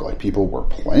hypothetical. Like, people were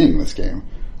playing this game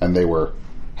and they were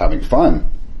having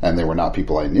fun, and they were not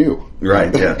people I knew.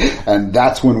 Right, yeah. And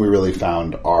that's when we really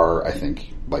found our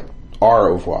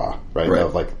au revoir, right?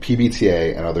 Of like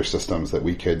PBTA and other systems that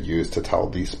we could use to tell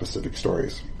these specific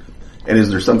stories. And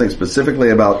is there something specifically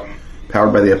about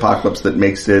Powered by the Apocalypse that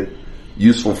makes it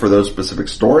useful for those specific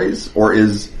stories? Or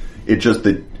is it just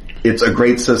that it's a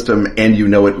great system and you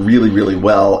know it really, really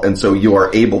well, and so you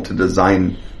are able to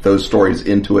design those stories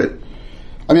into it?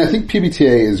 I mean, I think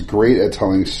PBTA is great at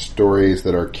telling stories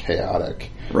that are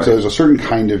chaotic. Right. So there's a certain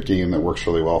kind of game that works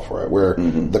really well for it, where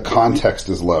the context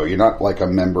is low. You're not like a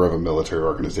member of a military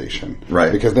organization.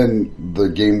 Right. Because then the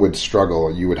game would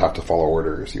struggle. You would have to follow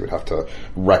orders. You would have to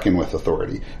reckon with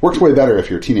authority. Works way better if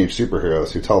you're teenage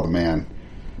superheroes who tell the man,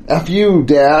 F you,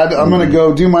 Dad, I'm going to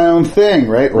go do my own thing,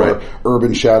 right? Or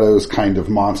Urban Shadows kind of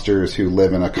monsters who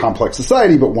live in a complex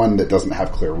society, but one that doesn't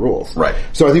have clear rules. Right.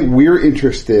 So I think we're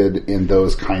interested in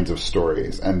those kinds of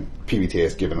stories, and PBTA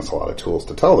has given us a lot of tools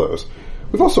to tell those.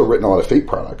 We've also written a lot of Fate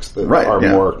products that are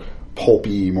more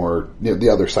pulpy, more the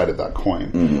other side of that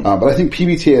coin. But I think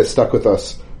PBTA has stuck with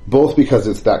us both because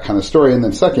it's that kind of story, and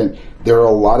then second, there are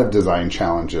a lot of design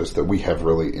challenges that we have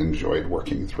really enjoyed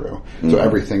working through. So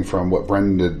everything from what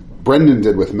Brendan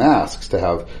did with Masks to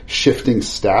have shifting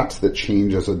stats that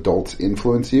change as adults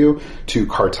influence you, to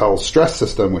Cartel's stress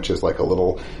system, which is like a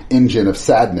little engine of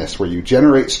sadness where you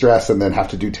generate stress and then have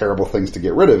to do terrible things to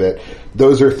get rid of it.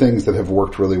 Those are things that have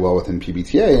worked really well within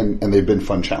PBTA, and they've been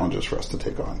fun challenges for us to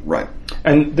take on. Right.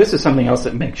 And this is something else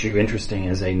that makes you interesting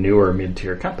as a newer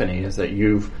mid-tier company, is that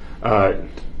you've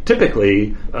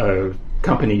typically a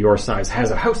company your size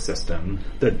has a house system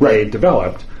that they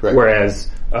developed, whereas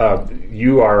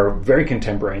you are very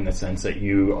contemporary in the sense that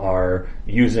you are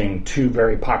using two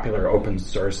very popular open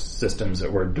source systems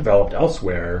that were developed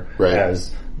elsewhere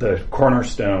as the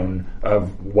cornerstone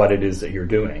of what it is that you're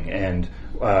doing. And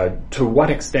to what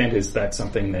extent is that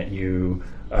something that you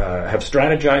have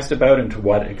strategized about, and to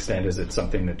what extent is it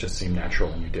something that just seemed natural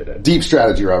when you did it? Deep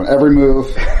strategy, Rowan. Every move,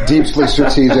 deeply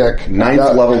strategic.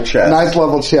 Ninth level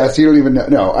chess. You don't even know.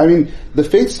 No, I mean, the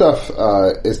Fate stuff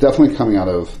is definitely coming out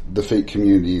of the Fate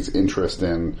community's interest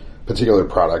in particular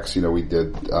products. You know, we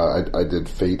did, I did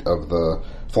Fate of the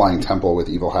Flying Temple with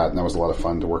Evil Hat, and that was a lot of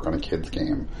fun to work on a kid's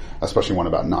game, especially one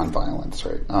about nonviolence,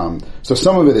 right? So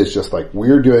some of it is just like,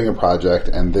 we're doing a project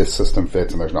and this system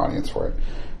fits and there's an audience for it.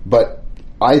 But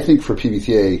I think for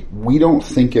PBTA, we don't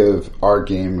think of our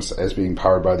games as being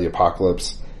powered by the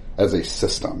apocalypse as a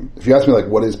system. If you ask me, like,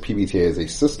 what is PBTA as a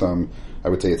system, I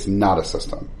would say it's not a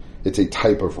system. It's a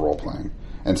type of role-playing.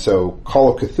 And so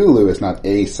Call of Cthulhu is not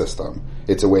a system.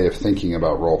 It's a way of thinking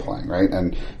about role-playing, right?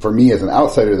 And for me as an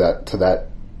outsider to that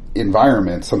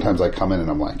environment, sometimes I come in and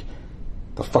I'm like,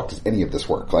 the fuck does any of this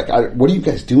work? Like, what are you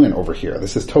guys doing over here?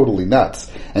 This is totally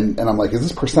nuts. And I'm like, is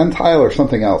this percentile or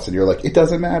something else? And you're like, it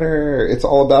doesn't matter. It's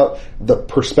all about the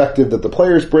perspective that the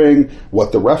players bring,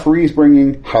 what the referee's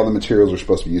bringing, how the materials are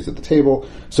supposed to be used at the table.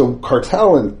 So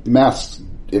Cartel and Masks,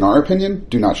 in our opinion,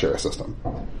 do not share a system.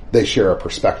 They share a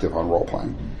perspective on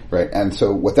role-playing, right? And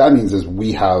so what that means is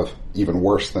we have, even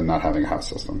worse than not having a house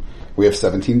system, we have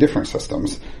 17 different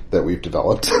systems that we've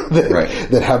developed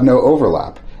that have no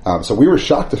overlap. So we were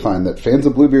shocked to find that fans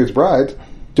of Bluebeard's Bride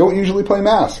don't usually play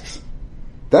Masks.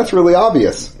 That's really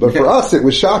obvious. But for us, it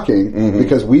was shocking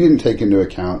because we didn't take into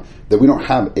account that we don't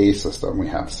have a system. We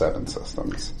have 7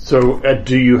 systems. So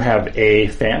do you have a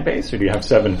fan base, or do you have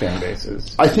 7 fan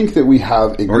bases? I think that we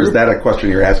have a group. Or is that a question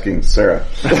you're asking Sarah?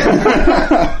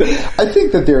 I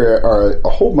think that there are a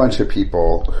whole bunch of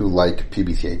people who like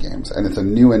PBTA games, and it's a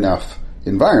new enough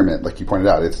environment, like you pointed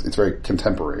out. It's very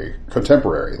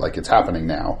contemporary, like it's happening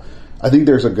now. I think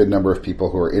there's a good number of people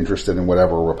who are interested in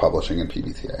whatever we're publishing in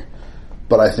PBTA.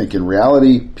 But I think in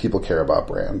reality, people care about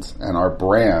brands. And our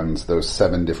brands, those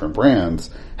 7 different brands,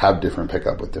 have different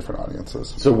pickup with different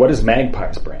audiences. So what is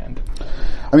Magpie's brand?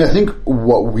 I mean, I think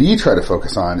what we try to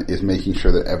focus on is making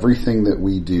sure that everything that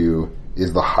we do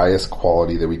is the highest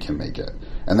quality that we can make it.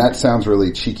 And that sounds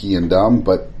really cheeky and dumb,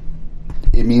 but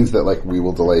it means that, like, we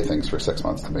will delay things for 6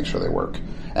 months to make sure they work.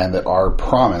 And that our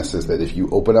promise is that if you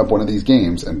open up one of these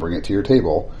games and bring it to your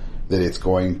table, that it's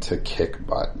going to kick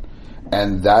butt.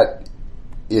 And that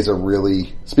is a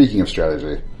really, speaking of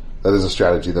strategy, that is a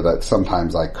strategy that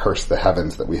sometimes I curse the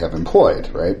heavens that we have employed,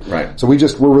 right? Right. So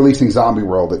we're releasing Zombie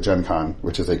World at Gen Con,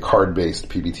 which is a card-based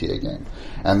PBTA game.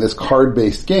 And this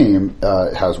card-based game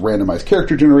has randomized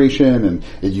character generation, and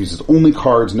it uses only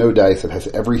cards, no dice. It has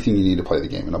everything you need to play the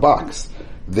game in a box.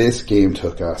 This game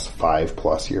took us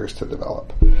 5+ years to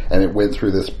develop. And it went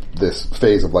through this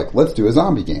phase of, like, let's do a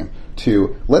zombie game,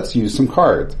 to let's use some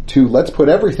cards, to let's put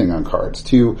everything on cards,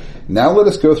 to now let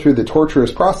us go through the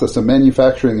torturous process of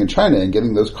manufacturing in China and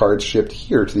getting those cards shipped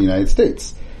here to the United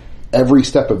States. Every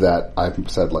step of that, I've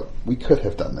said, like, we could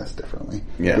have done this differently.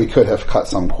 Yeah. We could have cut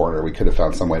some corner. We could have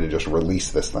found some way to just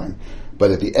release this thing.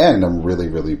 But at the end, I'm really,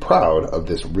 really proud of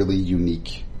this really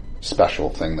unique,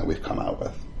 special thing that we've come out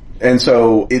with. And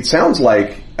so it sounds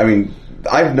like, I mean,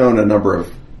 I've known a number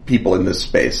of people in this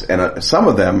space, and some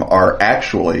of them are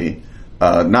actually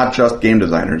not just game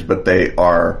designers, but they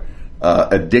are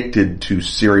addicted to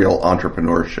serial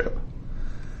entrepreneurship.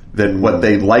 That what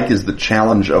they like is the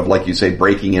challenge of, like you say,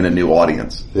 breaking in a new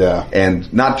audience. Yeah.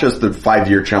 And not just the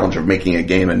 5-year challenge of making a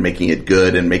game and making it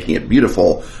good and making it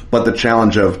beautiful, but the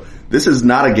challenge of, this is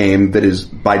not a game that is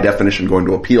by definition going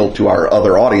to appeal to our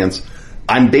other audience.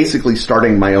 I'm basically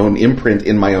starting my own imprint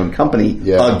in my own company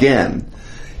again.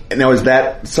 And now, is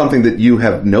that something that you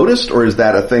have noticed, or is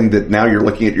that a thing that now you're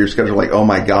looking at your schedule like, oh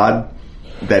my God,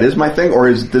 that is my thing? Or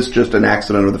is this just an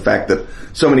accident of the fact that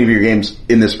so many of your games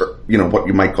in this, what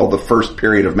you might call the first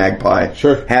period of Magpie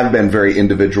have been very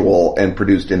individual and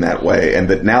produced in that way, and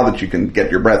that now that you can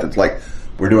get your breath, it's like,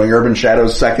 we're doing Urban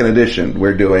Shadows 2nd edition.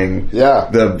 We're doing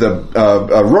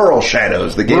the Rural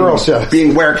Shadows, the game of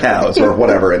being were-cows or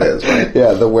whatever it is, right?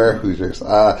 Yeah, the were-hoosiers.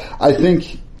 I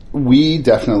think we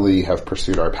definitely have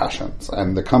pursued our passions,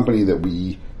 and the company that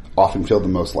we often feel the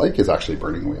most like is actually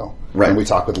Burning Wheel. Right. And we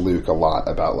talk with Luke a lot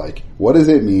about, like, what does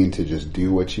it mean to just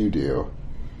do what you do,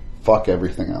 fuck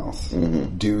everything else,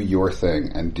 do your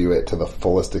thing, and do it to the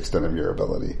fullest extent of your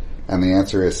ability? And the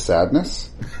answer is sadness,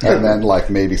 and then, like,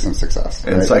 maybe some success.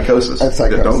 And right? psychosis. And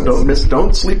psychosis.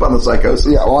 Don't sleep on the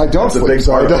psychosis. Yeah, well, I don't That's sleep. a big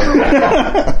part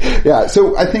of it. Yeah,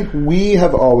 so I think we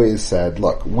have always said,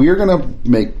 look, we're gonna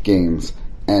make games,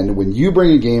 and when you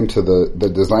bring a game to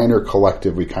the designer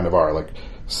collective, we kind of are, like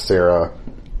Sarah,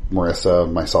 Marissa,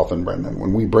 myself, and Brendan,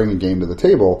 when we bring a game to the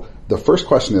table, the first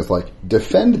question is, like,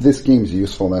 defend this game's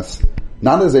usefulness,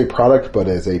 not as a product, but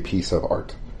as a piece of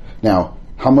art. Now,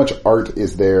 how much art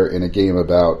is there in a game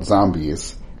about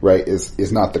zombies, right,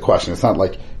 is not the question. It's not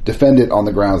like defend it on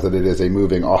the grounds that it is a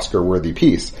moving Oscar-worthy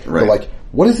piece. Right. But, like,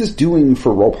 what is this doing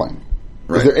for role-playing?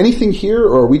 Right. Is there anything here,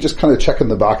 or are we just kind of checking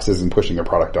the boxes and pushing a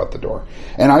product out the door?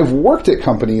 And I've worked at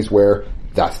companies where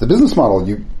that's the business model.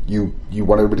 You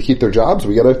want everybody to keep their jobs,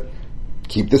 we gotta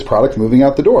keep this product moving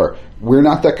out the door. We're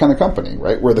not that kind of company,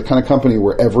 right? We're the kind of company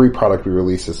where every product we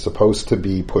release is supposed to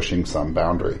be pushing some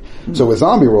boundary. Mm-hmm. So with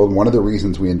Zombie World, one of the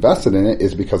reasons we invested in it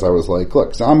is because I was like,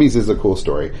 look, zombies is a cool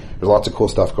story. There's lots of cool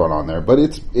stuff going on there, but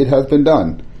it has been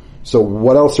done. So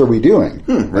what else are we doing?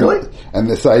 Really? And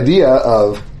this idea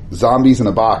of zombies in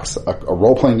a box, a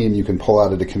role-playing game you can pull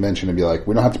out at a convention and be like,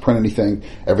 we don't have to print anything,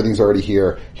 everything's already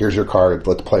here, here's your card,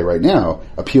 let's play right now,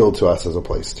 appealed to us as a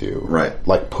place to,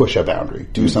 like, push a boundary,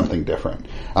 do something different.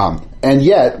 And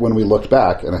yet, when we looked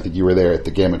back, and I think you were there at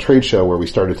the Gamma Trade Show where we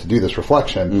started to do this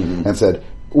reflection, and said,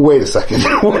 wait a second,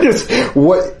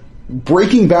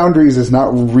 breaking boundaries is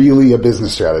not really a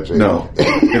business strategy. No,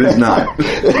 it is not.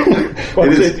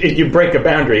 You break a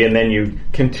boundary and then you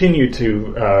continue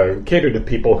to cater to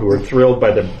people who are thrilled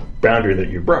by the boundary that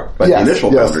you broke. By the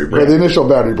initial boundary breaking. By the initial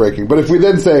boundary breaking. But if we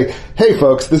then say, hey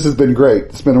folks, this has been great,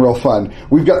 it's been real fun,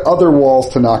 we've got other walls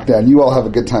to knock down, you all have a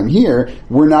good time here,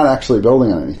 we're not actually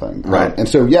building on anything. Right. And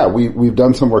so we've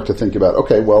done some work to think about,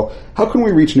 okay, well, how can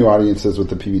we reach new audiences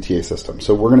with the PBTA system?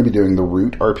 So we're going to be doing the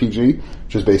Root RPG,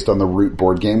 which is based on the Root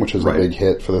board game, which was a big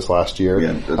hit for this last year.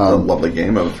 Yeah, it's a lovely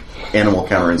game of animal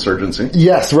counterinsurgency.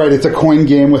 Yes, right. It's a coin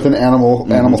game with an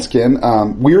animal skin.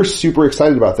 We're super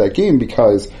excited about that game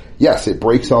because, yes, it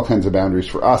breaks all kinds of boundaries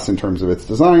for us in terms of its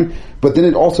design, but then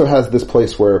it also has this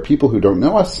place where people who don't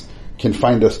know us can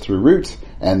find us through Root,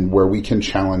 and where we can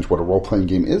challenge what a role-playing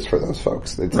game is for those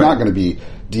folks. It's not going to be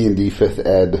D&D 5th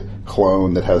ed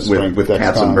clone that has strength with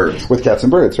cats and birds. With cats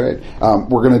and birds, right.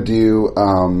 We're going to do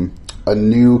a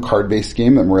new card-based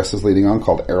game that Marissa's leading on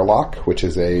called Airlock, which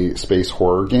is a space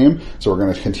horror game. So we're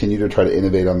going to continue to try to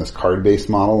innovate on this card-based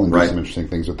model and do some interesting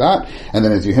things with that. And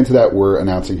then as you hinted at, we're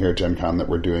announcing here at Gen Con that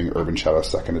we're doing Urban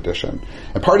Shadows 2nd edition.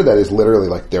 And part of that is literally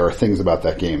like there are things about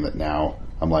that game that now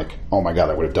I'm like, oh my god,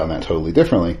 I would have done that totally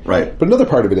differently. Right. But another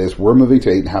part of it is we're moving to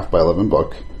 8.5 by 11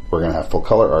 book. We're going to have full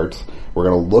color art. We're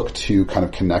going to look to kind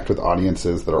of connect with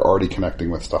audiences that are already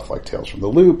connecting with stuff like Tales from the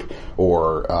Loop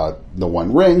or The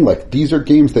One Ring. Like, these are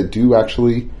games that do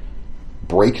actually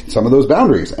break some of those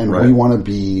boundaries, and we want to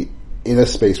be in a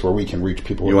space where we can reach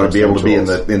people. You want to be able to be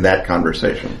in that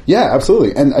conversation. Yeah,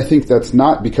 absolutely. And I think that's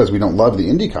not because we don't love the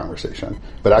indie conversation,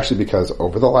 but actually because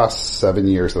over the last 7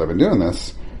 years that I've been doing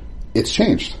this, it's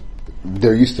changed.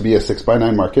 There used to be a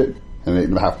 6x9 market and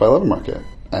an 8.5 by 11 market.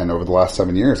 And over the last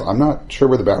 7 years, I'm not sure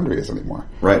where the boundary is anymore.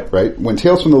 Right. When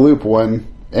Tales from the Loop won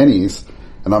Ennies,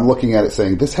 and I'm looking at it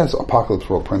saying, this has Apocalypse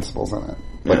World principles in it.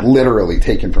 Like, literally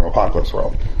taken from Apocalypse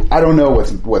World. I don't know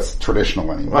what's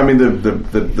traditional anymore. I mean, the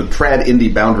trad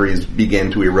indie boundaries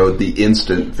began to erode the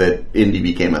instant that indie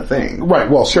became a thing. Right,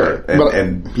 well, sure.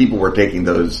 And people were taking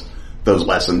those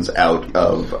lessons out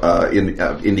of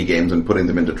indie games and putting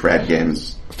them into trad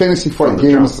games Fantasy Flight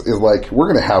Games is like,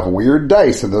 we're going to have weird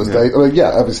dice, and those dice, like,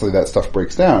 obviously that stuff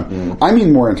breaks down. I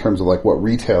mean more in terms of like what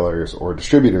retailers or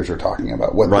distributors are talking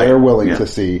about, what they're willing to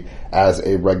see as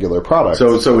a regular product.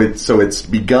 So it's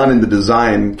begun in the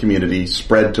design community,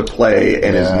 spread to play,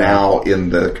 and is now in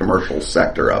the commercial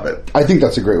sector of it. I think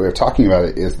that's a great way of talking about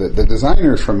it, is that the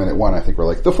designers from minute one, I think, were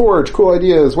like, The Forge, cool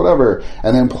ideas, whatever.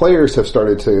 And then players have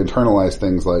started to internalize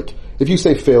things like, if you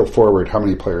say fail forward, how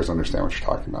many players understand what you're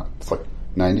talking about? It's like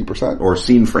 90%. Or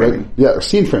scene framing. Right? Yeah, or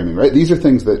scene framing, right? These are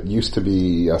things that used to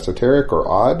be esoteric or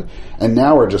odd, and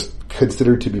now are just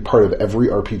considered to be part of every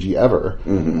RPG ever.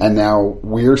 And now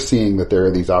we're seeing that there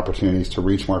are these opportunities to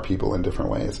reach more people in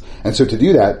different ways. And so to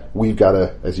do that, we've got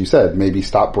to, as you said, maybe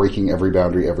stop breaking every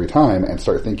boundary every time and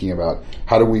start thinking about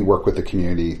how do we work with the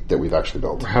community that we've actually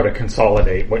built. How to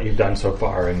consolidate what you've done so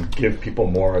far and give people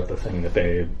more of the thing that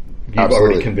you've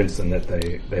already convinced them that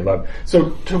they love.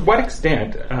 So to what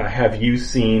extent have you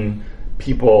seen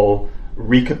people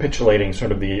recapitulating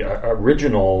sort of the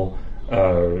original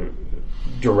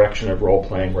direction of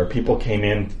role-playing, where people came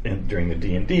in during the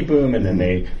D&D boom and then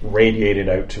they radiated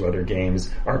out to other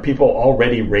games? Are people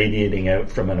already radiating out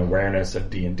from an awareness of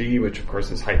D&D, which of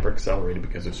course is hyper-accelerated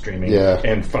because of streaming,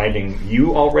 and finding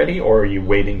you already, or are you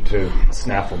waiting to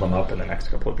snaffle them up in the next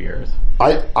couple of years?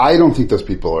 I don't think those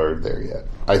people are there yet.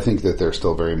 I think that they're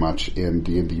still very much in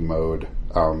D&D mode.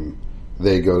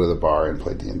 They go to the bar and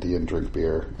play D&D and drink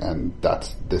beer, and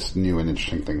that's this new and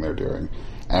interesting thing they're doing.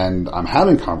 And I'm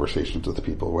having conversations with the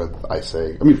people where I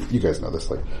say, I mean, you guys know this,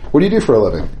 like, what do you do for a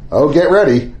living? Oh, get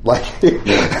ready. Like,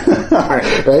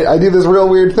 right? I do this real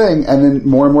weird thing. And then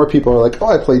more and more people are like, oh,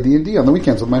 I play D&D on the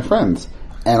weekends with my friends.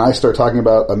 And I start talking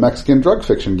about a Mexican drug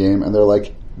fiction game, and they're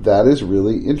like, that is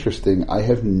really interesting. I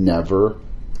have never,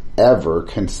 ever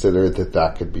considered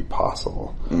that could be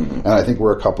possible. And I think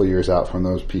we're a couple years out from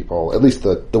those people, at least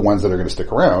the ones that are going to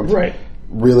stick around. Right.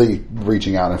 Really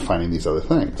reaching out and finding these other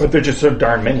things. But there's just so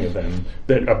darn many of them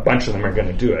that a bunch of them are going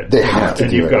to do it. They have to do it.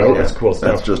 And you've got all this cool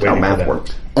stuff. That's just how math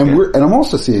works. And and I'm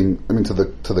also seeing, I mean, to the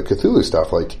Cthulhu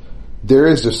stuff, like, there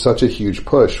is just such a huge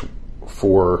push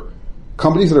for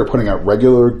companies that are putting out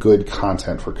regular good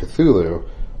content for Cthulhu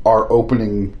are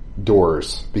opening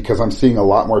doors, because I'm seeing a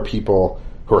lot more people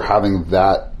who are having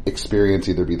that experience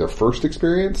either be their first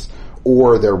experience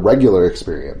or their regular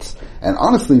experience. And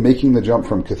honestly, making the jump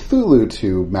from Cthulhu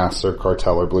to Master,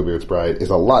 Cartel, or Bluebeard's Bride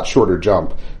is a lot shorter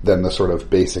jump than the sort of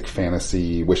basic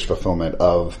fantasy wish fulfillment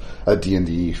of a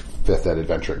D&D 5th Ed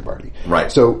adventuring party.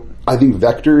 Right. So I think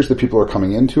vectors that people are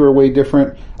coming into are way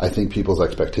different. I think people's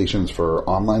expectations for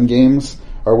online games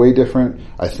are way different.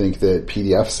 I think that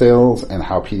PDF sales and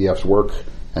how PDFs work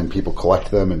and people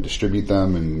collect them and distribute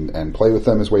them and play with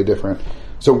them is way different.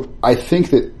 So I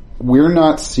think that we're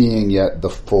not seeing yet the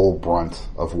full brunt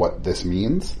of what this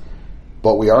means,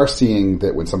 but we are seeing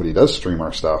that when somebody does stream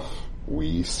our stuff,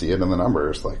 we see it in the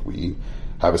numbers. Like, we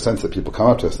have a sense that people come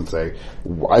up to us and say,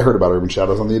 I heard about Urban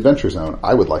Shadows on the Adventure Zone.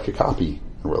 I would like a copy.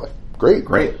 And we're like,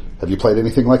 great. Have you played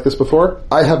anything like this before?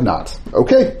 I have not.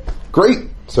 Okay, great.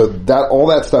 So all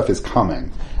that stuff is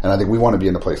coming. And I think we want to be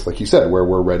in a place, like you said, where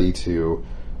we're ready to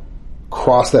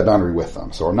cross that boundary with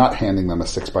them. So I'm not handing them a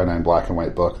 6x9 black and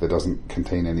white book that doesn't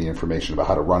contain any information about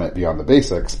how to run it beyond the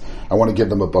basics. I want to give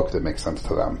them a book that makes sense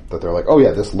to them. That they're like, oh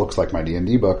yeah, this looks like my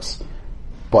D&D books,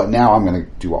 but now I'm going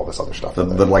to do all this other stuff.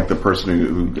 Like the person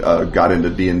who got into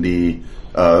D&D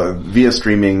via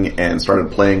streaming and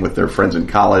started playing with their friends in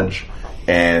college,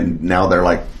 and now they're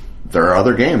like, there are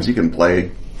other games. You can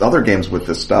play other games with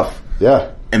this stuff.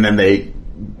 Yeah. And then they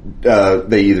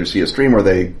either see a stream or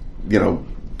they,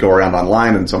 go around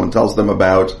online and someone tells them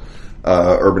about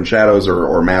Urban Shadows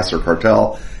or Master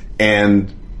Cartel.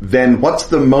 And then what's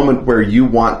the moment where you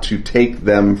want to take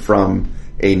them from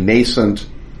a nascent,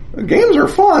 games are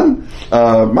fun,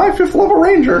 my 5th level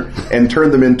ranger, and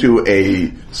turn them into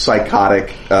a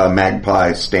psychotic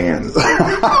magpie stand?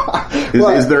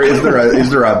 Is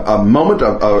there a moment,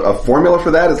 a formula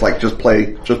for that? It's like, just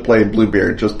play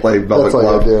Bluebeard, just play Velvet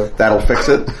Glove, that'll fix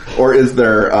it? Or is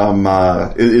there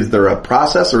a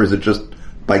process, or is it just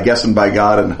by guess and by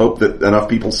God and hope that enough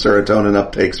people's serotonin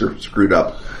uptakes are screwed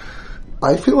up?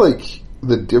 I feel like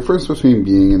the difference between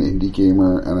being an indie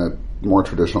gamer and a more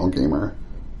traditional gamer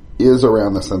is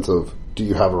around the sense of, do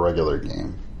you have a regular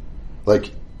game?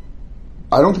 Like,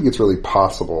 I don't think it's really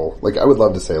possible. Like, I would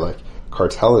love to say, like,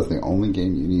 Cartel is the only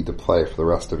game you need to play for the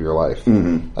rest of your life.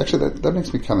 Mm-hmm. Actually, that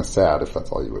makes me kind of sad if that's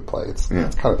all you would play. It's kind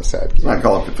of a sad game. I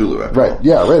Call of Cthulhu, after right? all.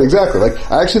 Yeah, right, exactly.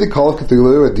 Like, I actually think Call of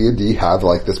Cthulhu and D&D have,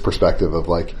 like, this perspective of,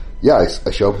 like, yeah, I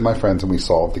show up with my friends and we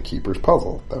solve the Keeper's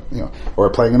puzzle.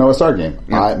 Or playing an OSR game.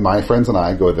 Yeah. My friends and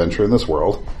I go adventure in this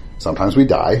world, Sometimes we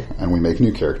die, and we make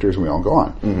new characters, and we all go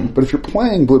on. But if you're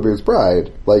playing Bluebeard's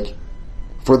Bride, like,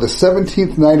 for the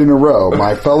 17th night in a row,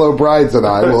 my fellow brides and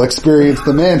I will experience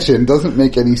the mansion doesn't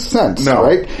make any sense,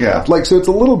 right? Yeah. Like, so it's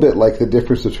a little bit like the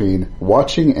difference between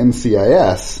watching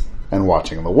NCIS and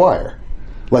watching The Wire.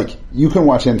 Like, you can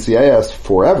watch NCIS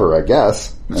forever, I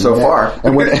guess. So far.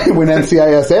 And when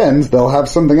NCIS ends, they'll have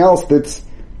something else that's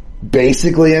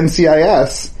basically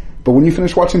NCIS. But when you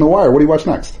finish watching The Wire, what do you watch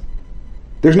next?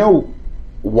 There's no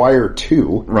Wire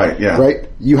 2. Right, yeah. Right?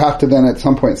 You have to then at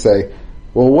some point say,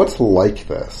 well, what's like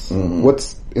this?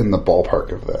 What's in the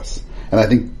ballpark of this? And I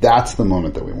think that's the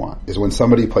moment that we want, is when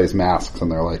somebody plays Masks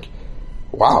and they're like,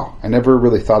 wow, I never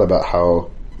really thought about how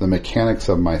the mechanics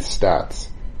of my stats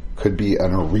could be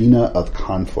an arena of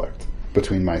conflict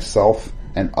between myself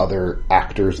and other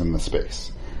actors in the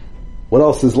space. What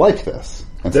else is like this?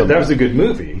 And That was a good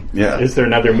movie. Yeah. Is there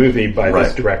another movie by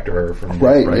this director from?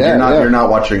 Right. Yeah, You're not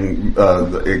watching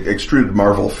the extruded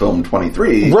Marvel film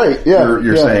 23. Right. Yeah.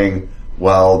 You're saying,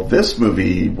 well, this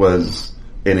movie was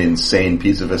an insane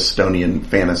piece of Estonian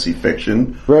fantasy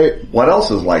fiction. Right. What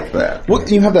else is like that? Well,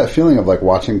 you have that feeling of like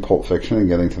watching Pulp Fiction and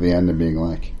getting to the end and being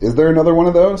like, is there another one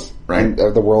of those? Right. And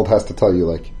the world has to tell you,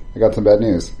 like, I got some bad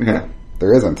news. Yeah.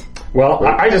 There isn't. Well,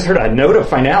 I just heard a note of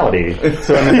finality.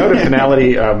 So on the note of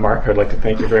finality, Mark, I'd like to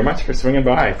thank you very much for swinging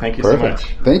by. Thank you Perfect. so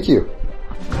much. Thank you.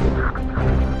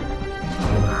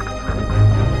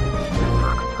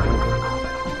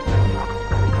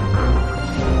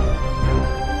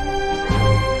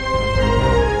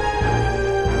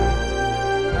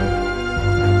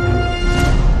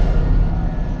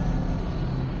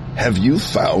 Have you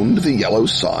found the yellow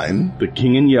sign? The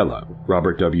King in Yellow,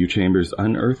 Robert W. Chambers'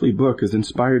 unearthly book, has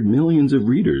inspired millions of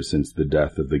readers since the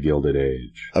death of the Gilded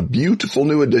Age. A beautiful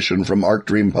new edition from Arc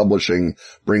Dream Publishing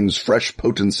brings fresh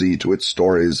potency to its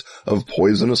stories of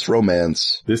poisonous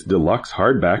romance. This deluxe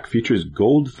hardback features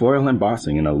gold foil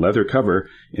embossing and a leather cover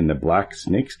in the black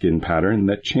snakeskin pattern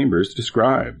that Chambers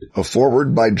described. A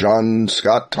foreword by John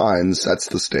Scott Tynes sets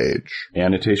the stage.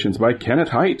 Annotations by Kenneth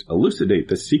Haidt elucidate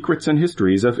the secrets and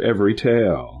histories of every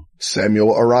tale.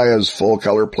 Samuel Araya's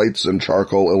full-color plates and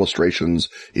charcoal illustrations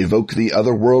evoke the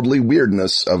otherworldly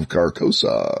weirdness of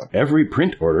Carcosa. Every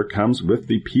print order comes with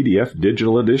the PDF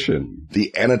digital edition.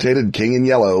 The annotated King in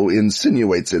Yellow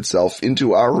insinuates itself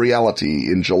into our reality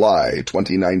in July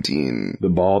 2019. The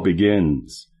ball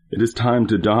begins. It is time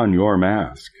to don your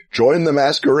mask. Join the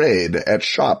masquerade at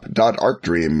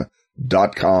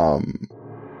shop.arcdream.com.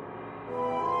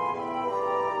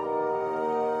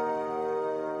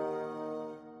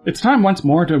 It's time once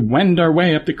more to wend our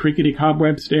way up the creaky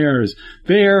cobweb stairs.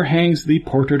 There hangs the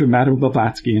portrait of Madame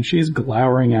Blavatsky, and she is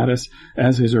glowering at us,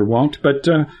 as is her wont, but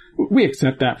we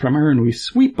accept that from her, and we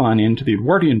sweep on into the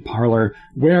Edwardian parlor,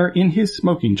 where, in his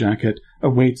smoking jacket,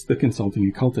 awaits the consulting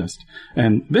occultist.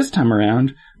 And this time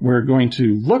around, we're going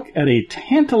to look at a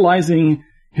tantalizing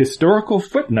historical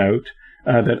footnote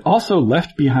that also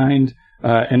left behind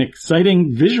an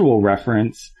exciting visual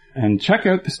reference, and check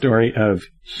out the story of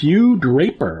Hugh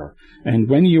Draper. And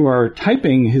when you are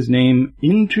typing his name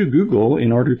into Google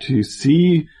in order to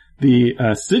see the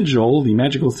sigil, the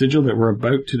magical sigil that we're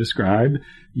about to describe,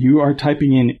 you are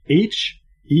typing in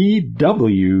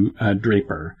H-E-W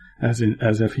Draper, as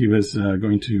if he was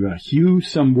going to hew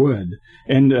some wood.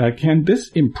 And can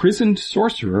this imprisoned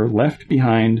sorcerer left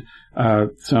behind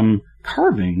some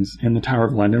carvings in the Tower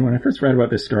of London? When I first read about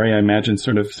this story, I imagined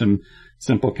sort of some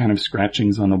simple kind of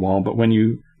scratchings on the wall, but when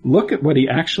you look at what he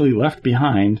actually left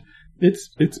behind,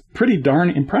 it's pretty darn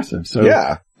impressive. So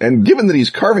yeah, and given that he's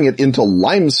carving it into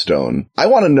limestone, I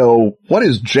want to know what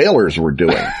his jailers were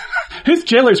doing. His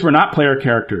jailers were not player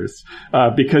characters,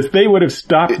 because they would have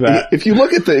stopped that. If you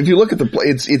look at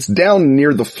the, it's down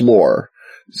near the floor.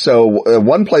 So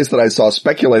one place that I saw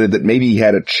speculated that maybe he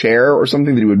had a chair or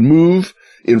something that he would move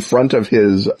in front of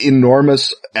his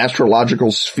enormous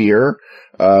astrological sphere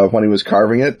when he was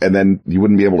carving it, and then you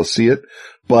wouldn't be able to see it.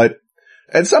 But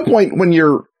at some point, when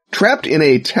you're trapped in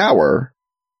a tower,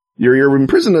 you're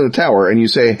imprisoned in a tower, and you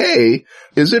say, hey,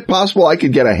 is it possible I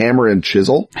could get a hammer and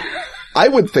chisel? I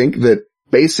would think that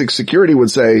basic security would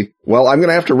say, well, I'm going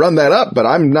to have to run that up, but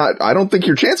I don't think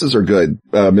your chances are good,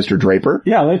 Mr. Draper.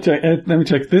 Yeah, let me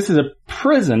check. This is a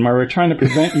prison where we're trying to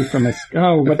prevent you from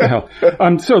what the hell?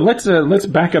 So let's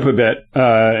back up a bit,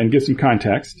 and give some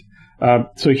context.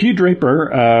 So Hugh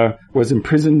Draper, was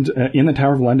imprisoned in the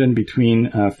Tower of London between,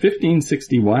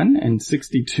 1561 and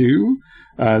 62.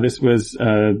 This was,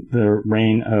 the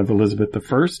reign of Elizabeth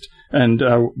I. And,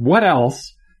 what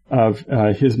else of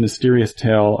his mysterious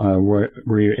tale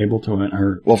were you able to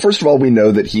unearth? Well, first of all, we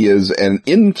know that he is an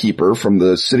innkeeper from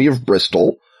the city of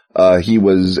Bristol, He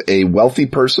was a wealthy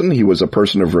person. He was a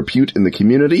person of repute in the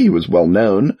community. He was well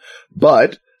known,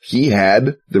 but he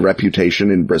had the reputation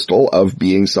in Bristol of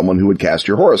being someone who would cast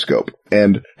your horoscope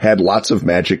and had lots of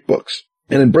magic books.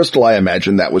 And in Bristol, I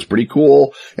imagine that was pretty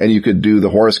cool. And you could do the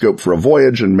horoscope for a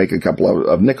voyage and make a couple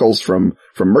of nickels from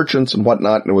merchants and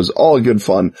whatnot. And it was all good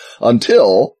fun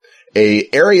until a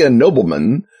area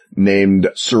nobleman named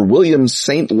Sir William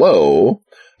St. Lo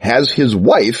has his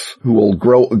wife, who will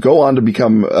go on to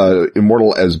become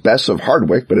immortal as Bess of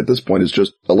Hardwick, but at this point is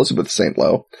just Elizabeth St.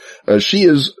 Lo. She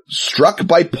is struck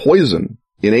by poison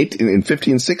in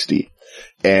 1560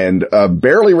 and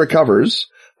barely recovers.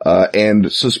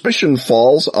 And suspicion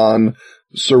falls on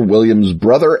Sir William's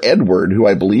brother Edward, who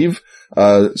I believe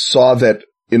saw that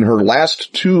in her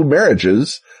last 2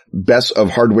 marriages, Bess of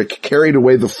Hardwick carried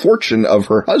away the fortune of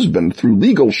her husband through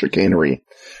legal chicanery.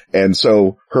 And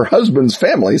so her husband's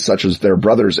family, such as their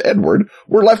brothers Edward,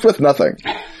 were left with nothing.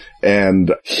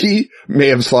 And he may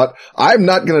have thought, I'm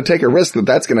not going to take a risk that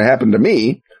that's going to happen to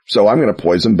me, so I'm going to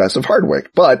poison Bess of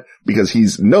Hardwick. But because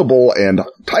he's noble and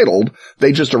titled,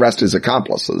 they just arrest his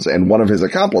accomplices. And one of his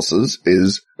accomplices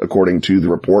is, according to the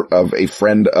report of a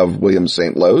friend of William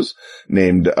St. Lo's,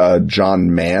 named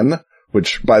John Mann,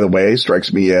 which, by the way,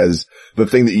 strikes me as the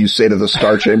thing that you say to the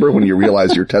Star Chamber when you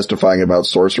realize you're testifying about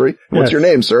sorcery. What's your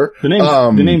name, sir? The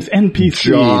name's NPC.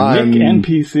 John Nick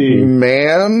NPC.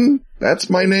 Mann? That's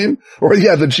my name? Or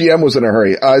yeah, the GM was in a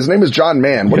hurry. His name is John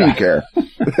Mann. What do you care?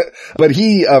 But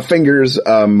he fingers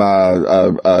Hugh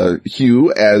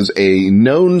as a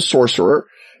known sorcerer.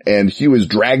 And Hugh is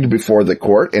dragged before the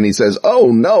court, and he says,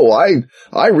 oh no, I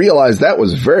realized that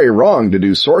was very wrong to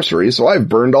do sorcery, so I've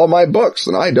burned all my books,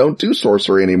 and I don't do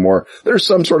sorcery anymore. There's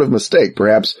some sort of mistake.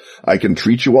 Perhaps I can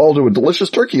treat you all to a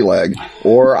delicious turkey leg,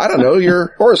 or, I don't know,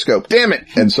 your horoscope. Damn it!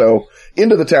 And so,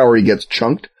 into the tower he gets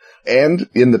chunked, and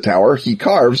in the tower he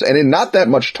carves, and in not that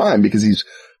much time, because he's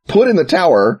put in the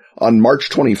tower on March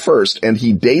 21st, and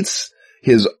he dates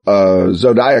his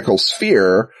zodiacal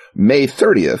sphere May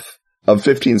 30th. Of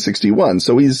 1561.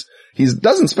 So he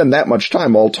doesn't spend that much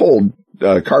time all told,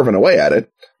 carving away at it,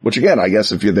 which again, I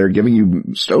guess if they're giving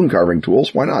you stone carving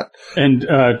tools, why not? And,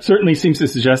 certainly seems to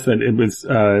suggest that it was,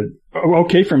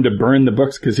 okay for him to burn the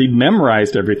books because he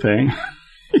memorized everything.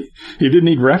 He didn't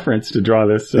need reference to draw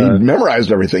this. He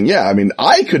memorized everything. Yeah. I mean,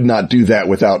 I could not do that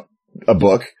without a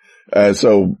book.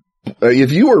 So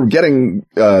if you were getting,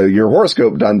 your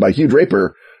horoscope done by Hugh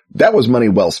Draper, that was money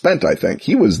well spent, I think.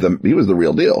 He was the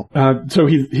real deal. So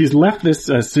he's left this,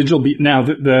 sigil now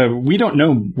we don't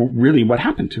know really what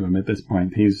happened to him at this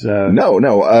point. He's, No.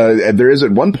 There is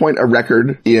at one point a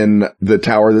record in the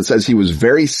tower that says he was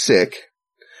very sick,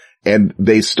 and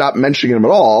they stopped mentioning him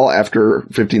at all after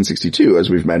 1562, as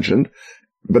we've mentioned.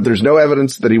 But there's no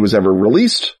evidence that he was ever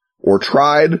released or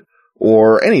tried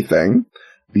or anything.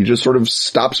 He just sort of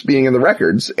stops being in the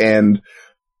records, and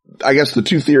I guess the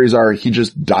 2 theories are he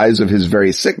just dies of his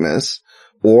very sickness,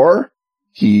 or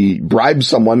he bribes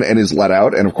someone and is let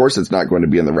out, and of course it's not going to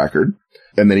be in the record,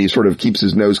 and then he sort of keeps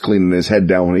his nose clean and his head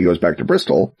down when he goes back to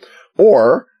Bristol.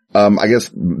 Or, I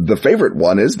guess the favorite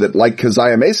one is that, like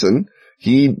Keziah Mason,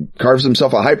 he carves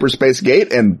himself a hyperspace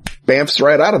gate and bamfs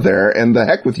right out of there, and the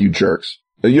heck with you jerks.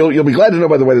 You'll be glad to know,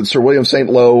 by the way, that Sir William St.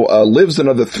 Lo lives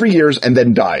another 3 years and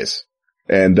then dies.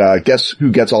 And guess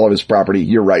who gets all of his property?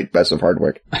 You're right, Bess of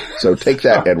Hardwick. So take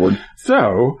that, Edward.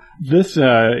 So this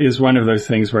is one of those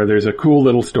things where there's a cool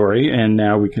little story, and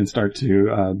now we can start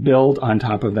to build on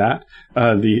top of that.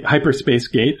 The hyperspace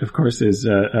gate, of course, is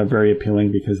very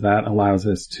appealing because that allows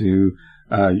us to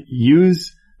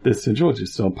use the sigil, which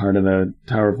is still part of the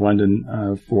Tower of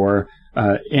London, for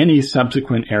any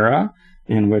subsequent era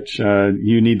in which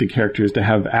you need the characters to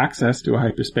have access to a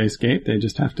hyperspace gate. They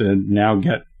just have to now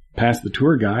get past the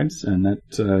tour guides, and that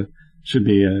should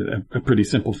be a pretty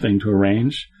simple thing to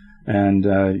arrange, and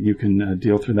you can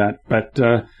deal through that. But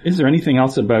is there anything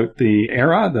else about the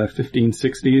era, the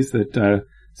 1560s, that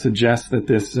suggests that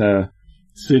this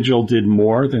sigil did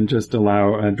more than just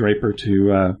allow Draper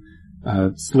to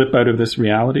slip out of this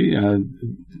reality?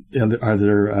 Are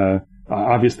there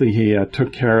obviously he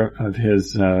took care of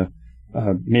his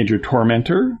major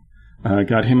tormentor,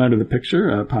 got him out of the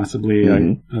picture,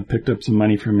 possibly picked up some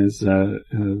money from his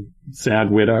sad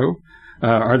widow.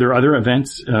 Are there other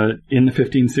events in the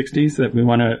 1560s that we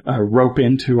want to rope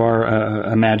into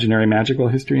our imaginary magical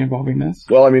history involving this?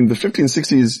 Well, I mean, the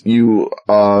 1560s, you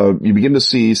begin to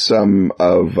see some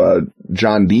of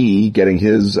John Dee getting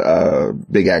his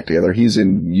big act together. He's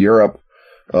in Europe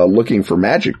looking for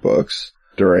magic books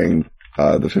during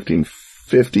the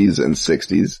 1550s and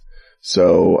 60s.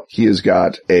 So he has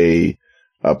got a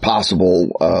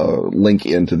possible, link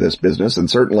into this business. And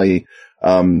certainly,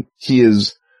 he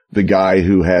is the guy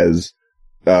who has,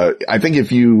 I think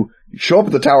if you show up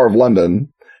at the Tower of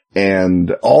London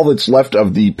and all that's left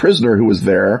of the prisoner who was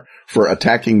there for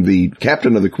attacking the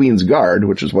captain of the Queen's Guard,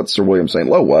 which is what Sir William St.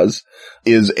 Lowe was,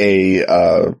 is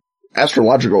a,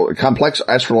 complex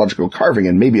astrological carving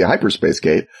and maybe a hyperspace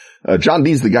gate. John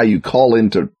Dee's the guy you call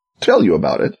in to tell you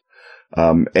about it.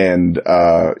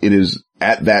 It is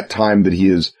at that time that he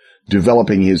is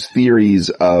developing his theories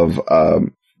of,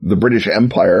 the British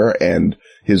Empire and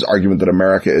his argument that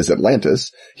America is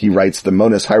Atlantis. He writes the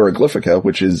Monas Hieroglyphica,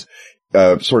 which is,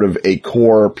 sort of a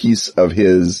core piece of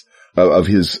his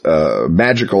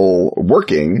magical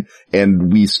working,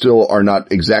 and we still are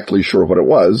not exactly sure what it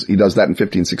was. He does that in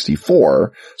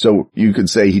 1564. So you could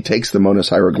say he takes the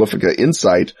Monas Hieroglyphica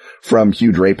insight from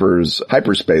Hugh Draper's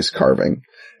hyperspace carving,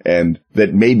 and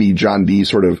that maybe John Dee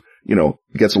sort of,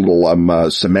 gets a little,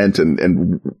 cement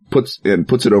and puts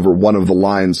it over one of the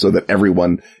lines so that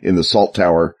everyone in the Salt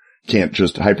Tower can't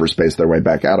just hyperspace their way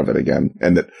back out of it again.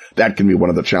 And that can be one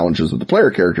of the challenges that the player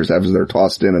characters have, is they're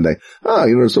tossed in and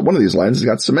so one of these lines has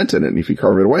got cement in it, and if you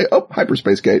carve it away,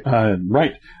 hyperspace gate.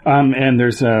 Right. And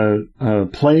there's a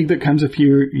plague that comes a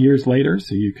few years later,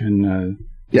 so you can,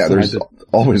 there's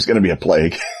always going to be a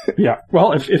plague. Yeah.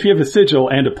 Well, if you have a sigil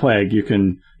and a plague, you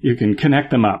can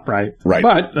connect them up, right? Right.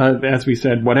 But, as we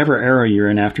said, whatever era you're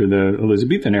in after the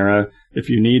Elizabethan era, if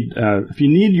you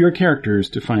need your characters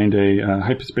to find a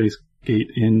hyperspace gate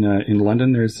in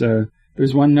London, there's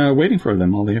one waiting for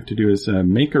them. All they have to do is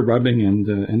make a rubbing, and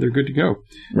they're good to go.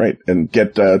 Right, and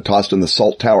get tossed in the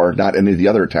Salt Tower, not any of the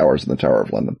other towers in the Tower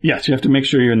of London. Yes, you have to make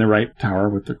sure you're in the right tower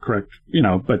with the correct,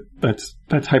 but that's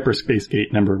hyperspace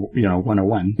gate number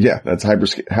 101. Yeah, that's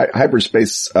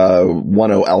hyperspace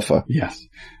 10 alpha. Yes.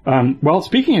 Well,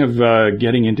 speaking of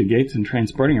getting into gates and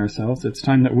transporting ourselves, it's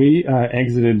time that we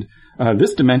exited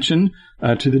this dimension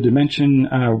to the dimension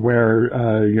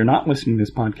where you're not listening to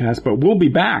this podcast, but we'll be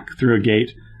back through a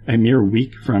gate a mere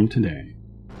week from today.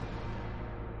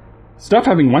 Stuff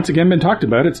having once again been talked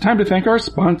about, it's time to thank our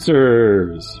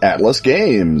sponsors. Atlas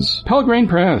Games, Pelgrane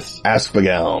Press,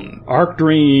 Asphageln, Arc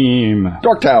Dream,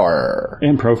 Dork Tower,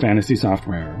 and Pro Fantasy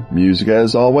Software. Music,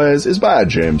 as always, is by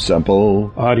James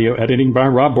Semple. Audio editing by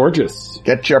Rob Borges.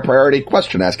 Get your priority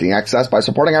question-asking access by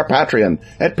supporting our Patreon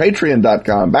at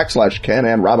patreon.com/Ken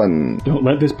and Robin. Don't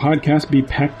let this podcast be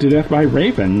pecked to death by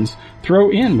ravens.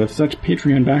 Throw in with such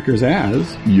Patreon backers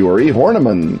as Yuri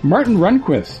Horneman, Martin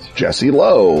Runquist, Jesse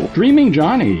Lowe, Dreaming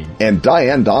Johnny, and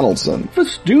Diane Donaldson.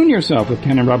 Festoon yourself with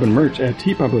Ken and Robin merch at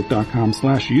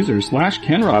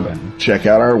tpublic.com/user/KenRobin. Check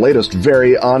out our latest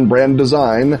very on-brand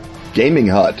design, Gaming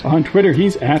Hut. On Twitter,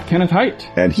 he's at Kenneth Height.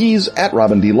 And he's at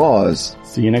Robin D. Laws.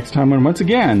 See you next time when once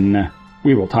again,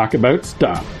 we will talk about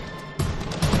stuff.